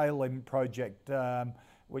Kaolin project,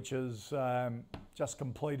 which has just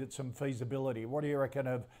completed some feasibility. What do you reckon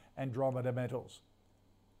of Andromeda Metals?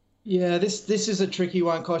 Yeah, this is a tricky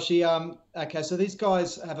one, Koshi. Okay, so these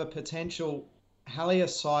guys have a potential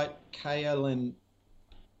halloysite kaolin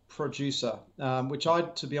producer, which I,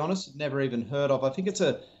 to be honest, never even heard of. I think it's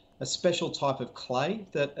a special type of clay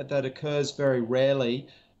that occurs very rarely,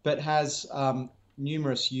 but has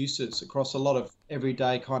numerous uses across a lot of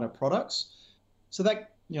everyday kind of products. So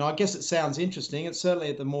that, I guess it sounds interesting. It's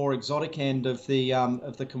certainly at the more exotic end of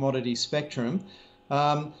the commodity spectrum.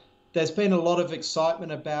 There's been a lot of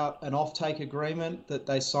excitement about an offtake agreement that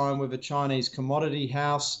they signed with a Chinese commodity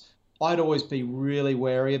house. I'd always be really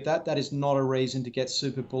wary of that. That is not a reason to get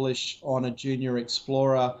super bullish on a junior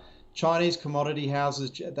explorer. Chinese commodity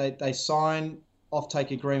houses, they sign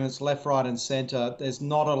offtake agreements left, right, and centre. There's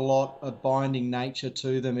not a lot of binding nature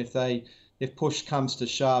to them. If push comes to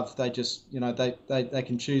shove, they just, they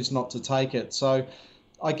can choose not to take it. So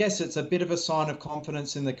I guess it's a bit of a sign of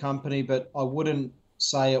confidence in the company, but I wouldn't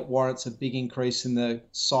say it warrants a big increase in the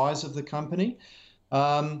size of the company.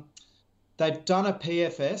 They've done a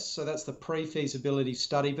PFS, so that's the pre-feasibility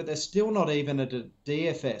study, but they're still not even at a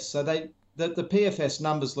DFS. So the PFS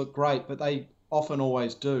numbers look great, but they often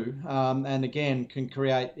always do, and again can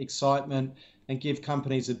create excitement and give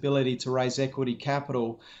companies ability to raise equity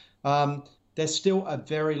capital. They're still a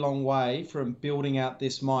very long way from building out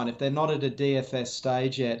this mine if they're not at a DFS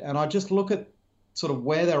stage yet. And I just look at sort of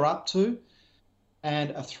where they're up to,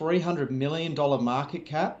 and a $300 million market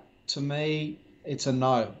cap, to me, it's a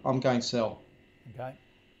no. I'm going sell. Okay.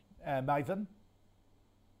 Mathan?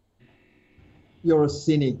 You're a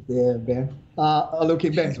cynic there, Ben. Look,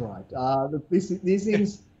 Ben's right. Look, these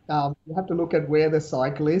things, you have to look at where the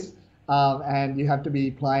cycle is, and you have to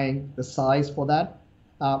be playing the size for that.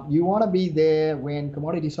 You want to be there when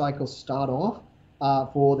commodity cycles start off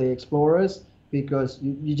for the explorers, because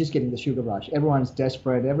you're just getting the sugar rush. Everyone's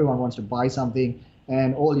desperate. Everyone wants to buy something.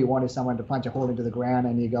 And all you want is someone to punch a hole into the ground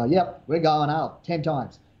and you go, yep, we're going up 10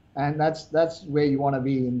 times. And that's where you want to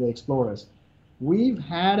be in the explorers. We've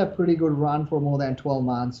had a pretty good run for more than 12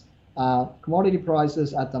 months. Commodity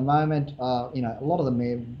prices at the moment, a lot of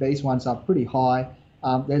the base ones are pretty high.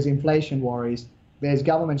 There's inflation worries. There's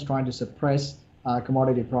governments trying to suppress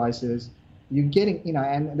commodity prices. You're getting,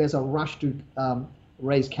 and there's a rush to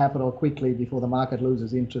raise capital quickly before the market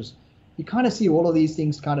loses interest. You kind of see all of these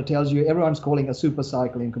things kind of tells you everyone's calling a super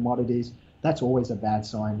cycle in commodities. That's always a bad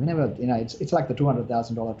sign. Whenever, it's like the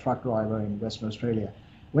 $200,000 truck driver in Western Australia.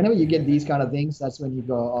 Whenever you get these kind of things, that's when you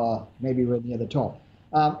go, oh, maybe we're near the top.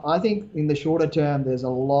 I think in the shorter term, there's a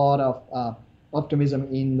lot of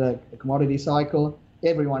optimism in the commodity cycle.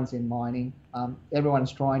 Everyone's in mining.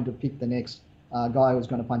 Everyone's trying to pick the next guy who's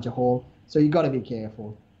going to punch a hole. So you've got to be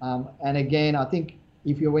careful. And again, I think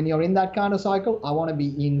when you're in that kind of cycle, I want to be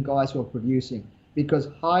in guys who are producing, because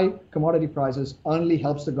high commodity prices only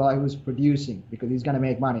helps the guy who's producing, because he's going to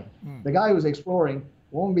make money. The guy who's exploring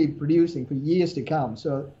won't be producing for years to come.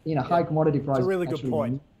 So high commodity prices. It's a really good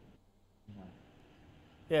point.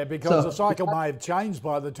 Yeah, because the cycle may have changed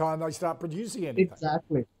by the time they start producing anything.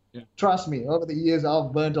 Exactly. Yeah. Trust me, over the years,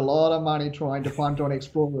 I've burnt a lot of money trying to punt on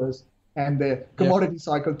explorers and the commodity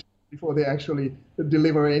cycle before they actually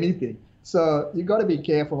deliver anything. So you've got to be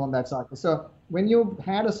careful on that cycle. So when you've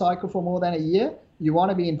had a cycle for more than a year, you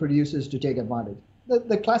want to be in producers to take advantage.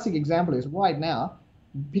 The classic example is right now,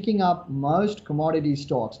 picking up most commodity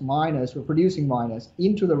stocks, miners, for producing miners,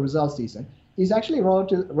 into the results season is actually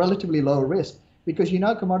relatively low risk, because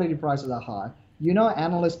commodity prices are high.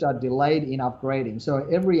 Analysts are delayed in upgrading. So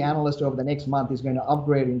every analyst over the next month is going to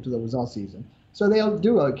upgrade into the results season. So they'll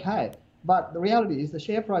do okay. But the reality is the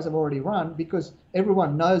share price have already run, because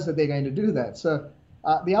everyone knows that they're going to do that. So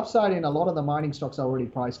the upside in a lot of the mining stocks are already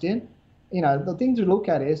priced in. The thing to look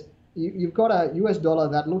at is you've got a US dollar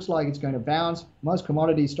that looks like it's going to bounce. Most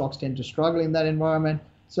commodity stocks tend to struggle in that environment.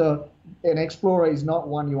 So an explorer is not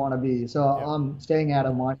one you want to be. So I'm staying out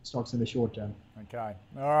of mining stocks in the short term. Okay.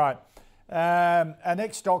 All right. Our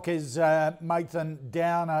next stock is Mathan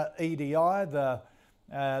Downer EDI, the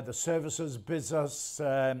the services business,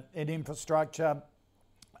 in infrastructure.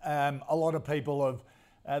 A lot of people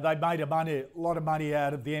have they made a lot of money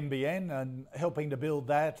out of the NBN and helping to build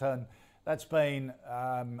that, and that's been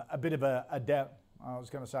a bit of a I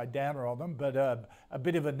was going to say downer on them, but a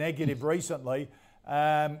bit of a negative recently,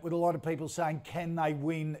 with a lot of people saying, can they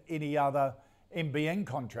win any other NBN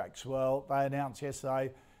contracts? Well, they announced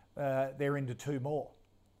yesterday they're into 2 more.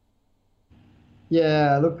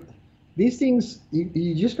 Yeah, look, these things,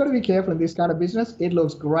 you just got to be careful in this kind of business. It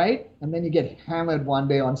looks great, and then you get hammered one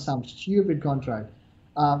day on some stupid contract.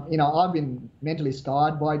 I've been mentally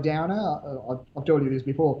scarred by Downer. I've told you this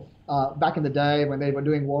before. Back in the day when they were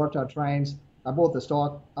doing Waratah trains, I bought the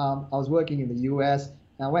stock. I was working in the US,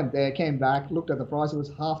 and I went there, came back, looked at the price. It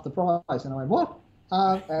was half the price, and I went, what?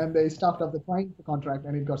 And they stuffed up the train contract,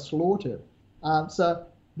 and it got slaughtered. So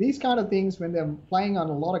these kind of things, when they're playing on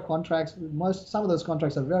a lot of contracts, some of those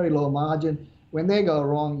contracts are very low margin. When they go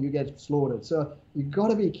wrong, you get slaughtered. So you've got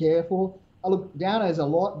to be careful. Look, Downer is a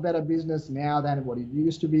lot better business now than what it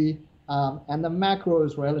used to be, and the macro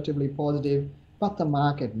is relatively positive, but the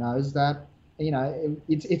market knows that.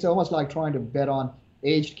 It's almost like trying to bet on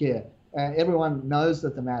aged care. Everyone knows the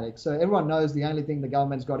thematic. So everyone knows the only thing the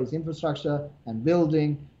government's got is infrastructure and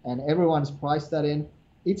building, and everyone's priced that in.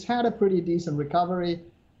 It's had a pretty decent recovery.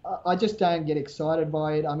 I just don't get excited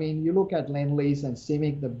by it. I mean, you look at Lendlease and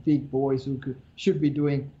CIMIC, the big boys who should be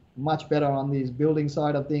doing much better on these building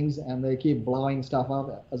side of things, and they keep blowing stuff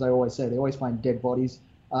up. As I always say, they always find dead bodies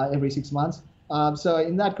every 6 months. So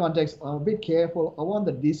in that context, I'm a bit careful. I want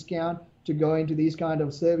the discount to go into these kind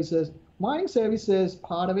of services. Mining services,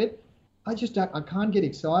 part of it, I can't get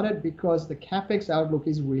excited because the capex outlook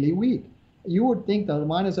is really weak. You would think that the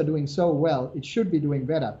miners are doing so well, it should be doing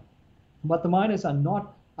better, but the miners are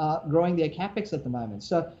not growing their capex at the moment.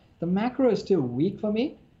 So the macro is still weak for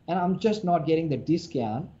me, and I'm just not getting the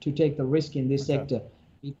discount to take the risk in this sector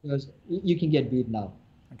because you can get beaten up.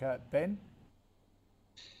 Okay, Ben?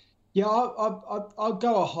 Yeah, I'll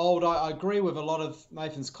go a hold. I agree with a lot of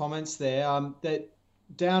Nathan's comments there. That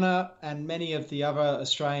Downer and many of the other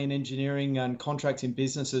Australian engineering and contracting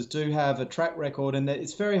businesses do have a track record, and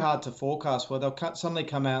it's very hard to forecast where they'll suddenly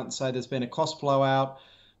come out and say there's been a cost blowout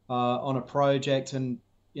on a project, and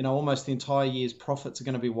almost the entire year's profits are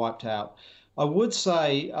going to be wiped out. I would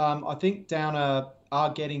say I think Downer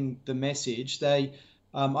are getting the message. I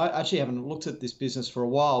actually haven't looked at this business for a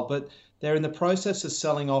while, but they're in the process of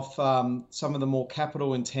selling off some of the more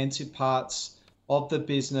capital-intensive parts of the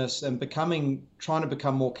business and trying to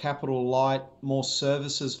become more capital light, more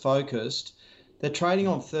services focused. They're trading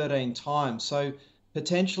on 13 times, so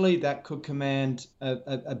potentially that could command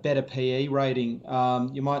a better PE rating.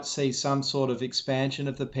 You might see some sort of expansion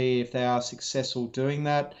of the PE if they are successful doing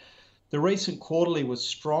that. The recent quarterly was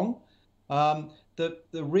strong. The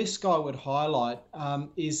risk I would highlight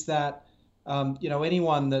is that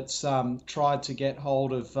anyone that's tried to get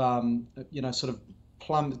hold of sort of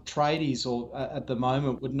plum tradies or at the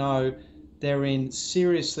moment would know they're in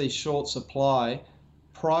seriously short supply.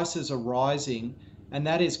 Prices are rising, and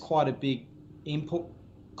that is quite a big input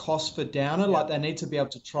cost for Downer. Like they need to be able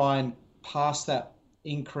to try and pass that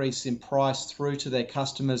increase in price through to their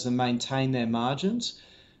customers and maintain their margins.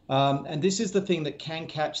 And this is the thing that can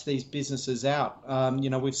catch these businesses out.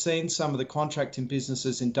 We've seen some of the contracting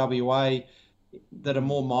businesses in WA that are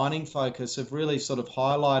more mining focused have really sort of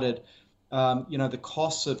highlighted, the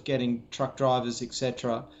costs of getting truck drivers,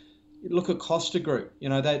 etc. Look at Costa Group. They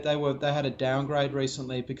had a downgrade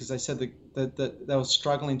recently because they said that they were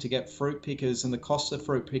struggling to get fruit pickers, and the cost of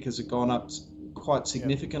fruit pickers have gone up quite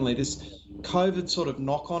significantly. This COVID sort of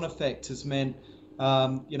knock-on effect has meant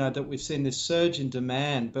that we've seen this surge in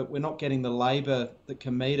demand, but we're not getting the labour that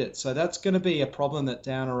can meet it. So that's going to be a problem that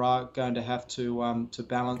Downer are going to have to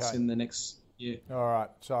balance in the next year. All right,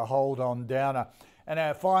 so hold on Downer. And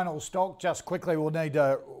our final stock, just quickly, we'll need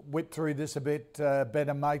to whip through this a bit, Ben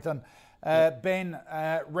and Nathan. Ben,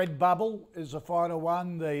 Redbubble is the final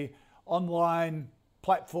one, the online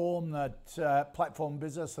platform platform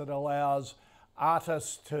business that allows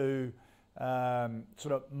artists to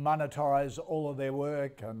sort of monetize all of their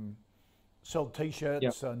work and sell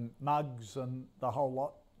T-shirts and mugs and the whole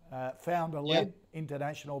lot. Founder-led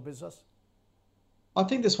international business. I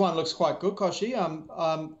think this one looks quite good, Koshi.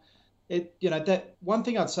 That one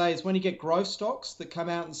thing I'd say is when you get growth stocks that come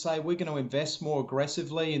out and say we're going to invest more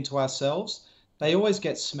aggressively into ourselves, they always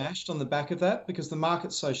get smashed on the back of that because the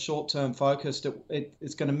market's so short-term focused.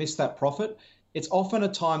 It's going to miss that profit. It's often a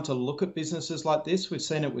time to look at businesses like this. We've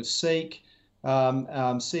seen it with Seek,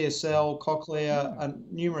 CSL, Cochlear,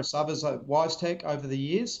 and numerous others like Biotech over the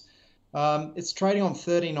years. It's trading on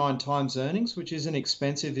 39 times earnings, which isn't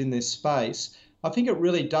expensive in this space. I think it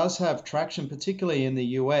really does have traction, particularly in the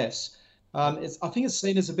US. I think it's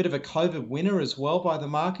seen as a bit of a COVID winner as well by the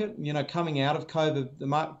market. You know, coming out of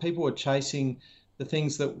COVID, people were chasing the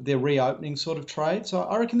things that they're reopening sort of trade. So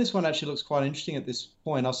I reckon this one actually looks quite interesting at this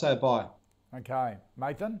point. I'll say a buy. Okay.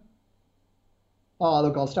 Nathan? Oh,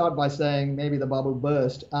 look, I'll start by saying maybe the bubble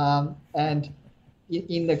burst. And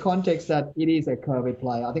in the context that it is a COVID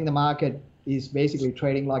play, I think the market is basically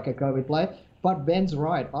trading like a COVID play. But Ben's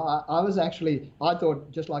right. I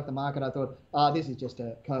thought, just like the market, I thought, this is just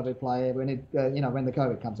a COVID play. When when the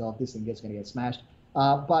COVID comes off, this thing is going to get smashed.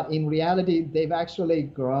 But in reality, they've actually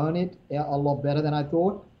grown it a lot better than I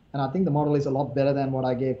thought. And I think the model is a lot better than what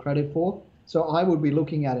I gave credit for. So I would be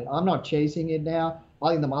looking at it. I'm not chasing it now.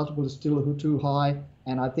 I think the multiple is still too high.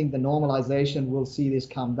 And I think the normalization will see this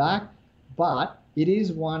come back. But it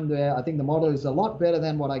is one where I think the model is a lot better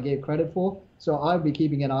than what I gave credit for. So I'll be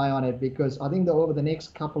keeping an eye on it because I think that over the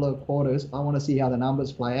next couple of quarters, I want to see how the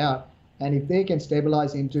numbers play out. And if they can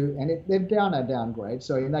stabilize they've down a downgrade.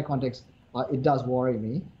 So in that context, it does worry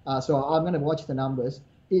me. So I'm going to watch the numbers.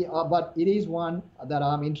 But it is one that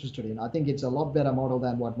I'm interested in. I think it's a lot better model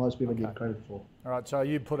than what most people give credit for. All right, so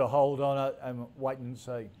you put a hold on it and wait and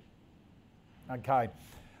see. Okay.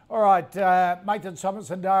 All right, Nathan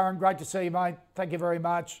Somerson, Darren, great to see you, mate. Thank you very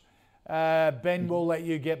much. Ben, we'll let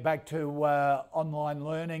you get back to online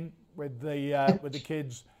learning with the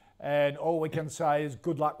kids, and all we can say is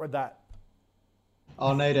good luck with that.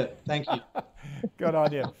 I'll need it. Thank you. Good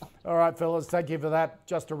on you. All right, fellas, thank you for that.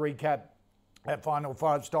 Just to recap, at final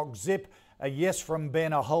five stock, Zip, a yes from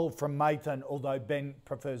Ben, a hold from Nathan, although Ben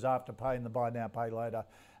prefers Afterpay and the buy now, pay later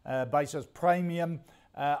basis. Premium,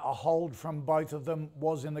 a hold from both of them,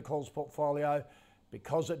 was in the calls portfolio.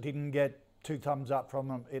 Because it didn't get 2 thumbs up from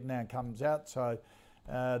them, it now comes out. So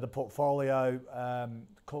the portfolio,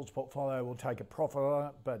 calls portfolio will take a profit on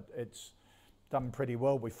it, but it's done pretty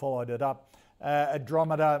well. We followed it up.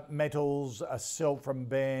 Andromeda Metals, a sell from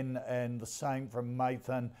Ben and the same from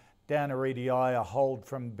Nathan. Downer EDI, a hold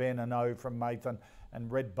from Ben, a no from Nathan. And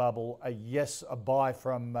Redbubble, a yes, a buy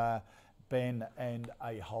from Ben and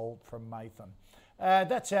a hold from Nathan.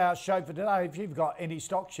 That's our show for today. If you've got any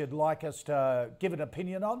stocks you'd like us to give an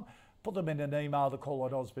opinion on, put them in an email, the call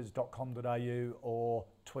at ausbiz.com.au, or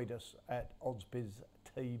tweet us at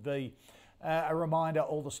ausbiztv. A reminder,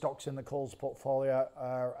 all the stocks in the calls portfolio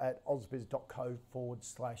are at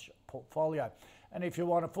ausbiz.co/portfolio. And if you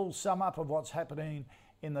want a full sum up of what's happening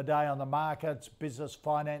in the day on the markets, business,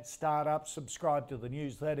 finance, startups, subscribe to the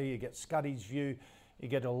newsletter. You get Scuddy's View. You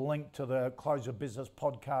get a link to the Close of Business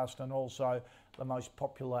podcast and also the most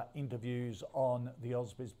popular interviews on the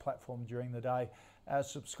Ausbiz platform during the day.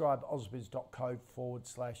 Subscribe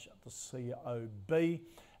ausbiz.co/the COB.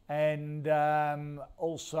 And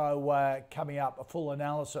also coming up, a full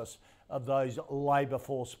analysis of those labour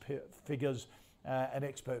force figures. An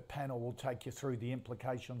expert panel will take you through the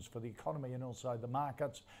implications for the economy and also the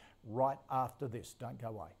markets right after this. Don't go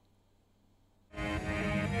away.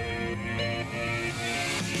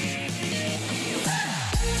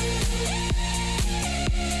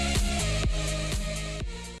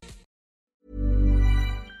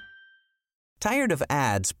 Tired of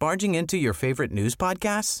ads barging into your favorite news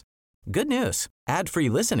podcasts? Good news. Ad-free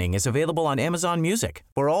listening is available on Amazon Music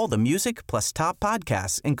for all the music plus top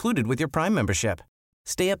podcasts included with your Prime membership.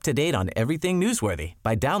 Stay up to date on everything newsworthy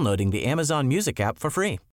by downloading the Amazon Music app for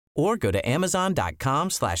free or go to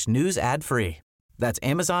amazon.com/news ad free. That's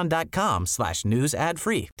amazon.com/news ad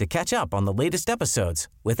free to catch up on the latest episodes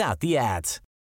without the ads.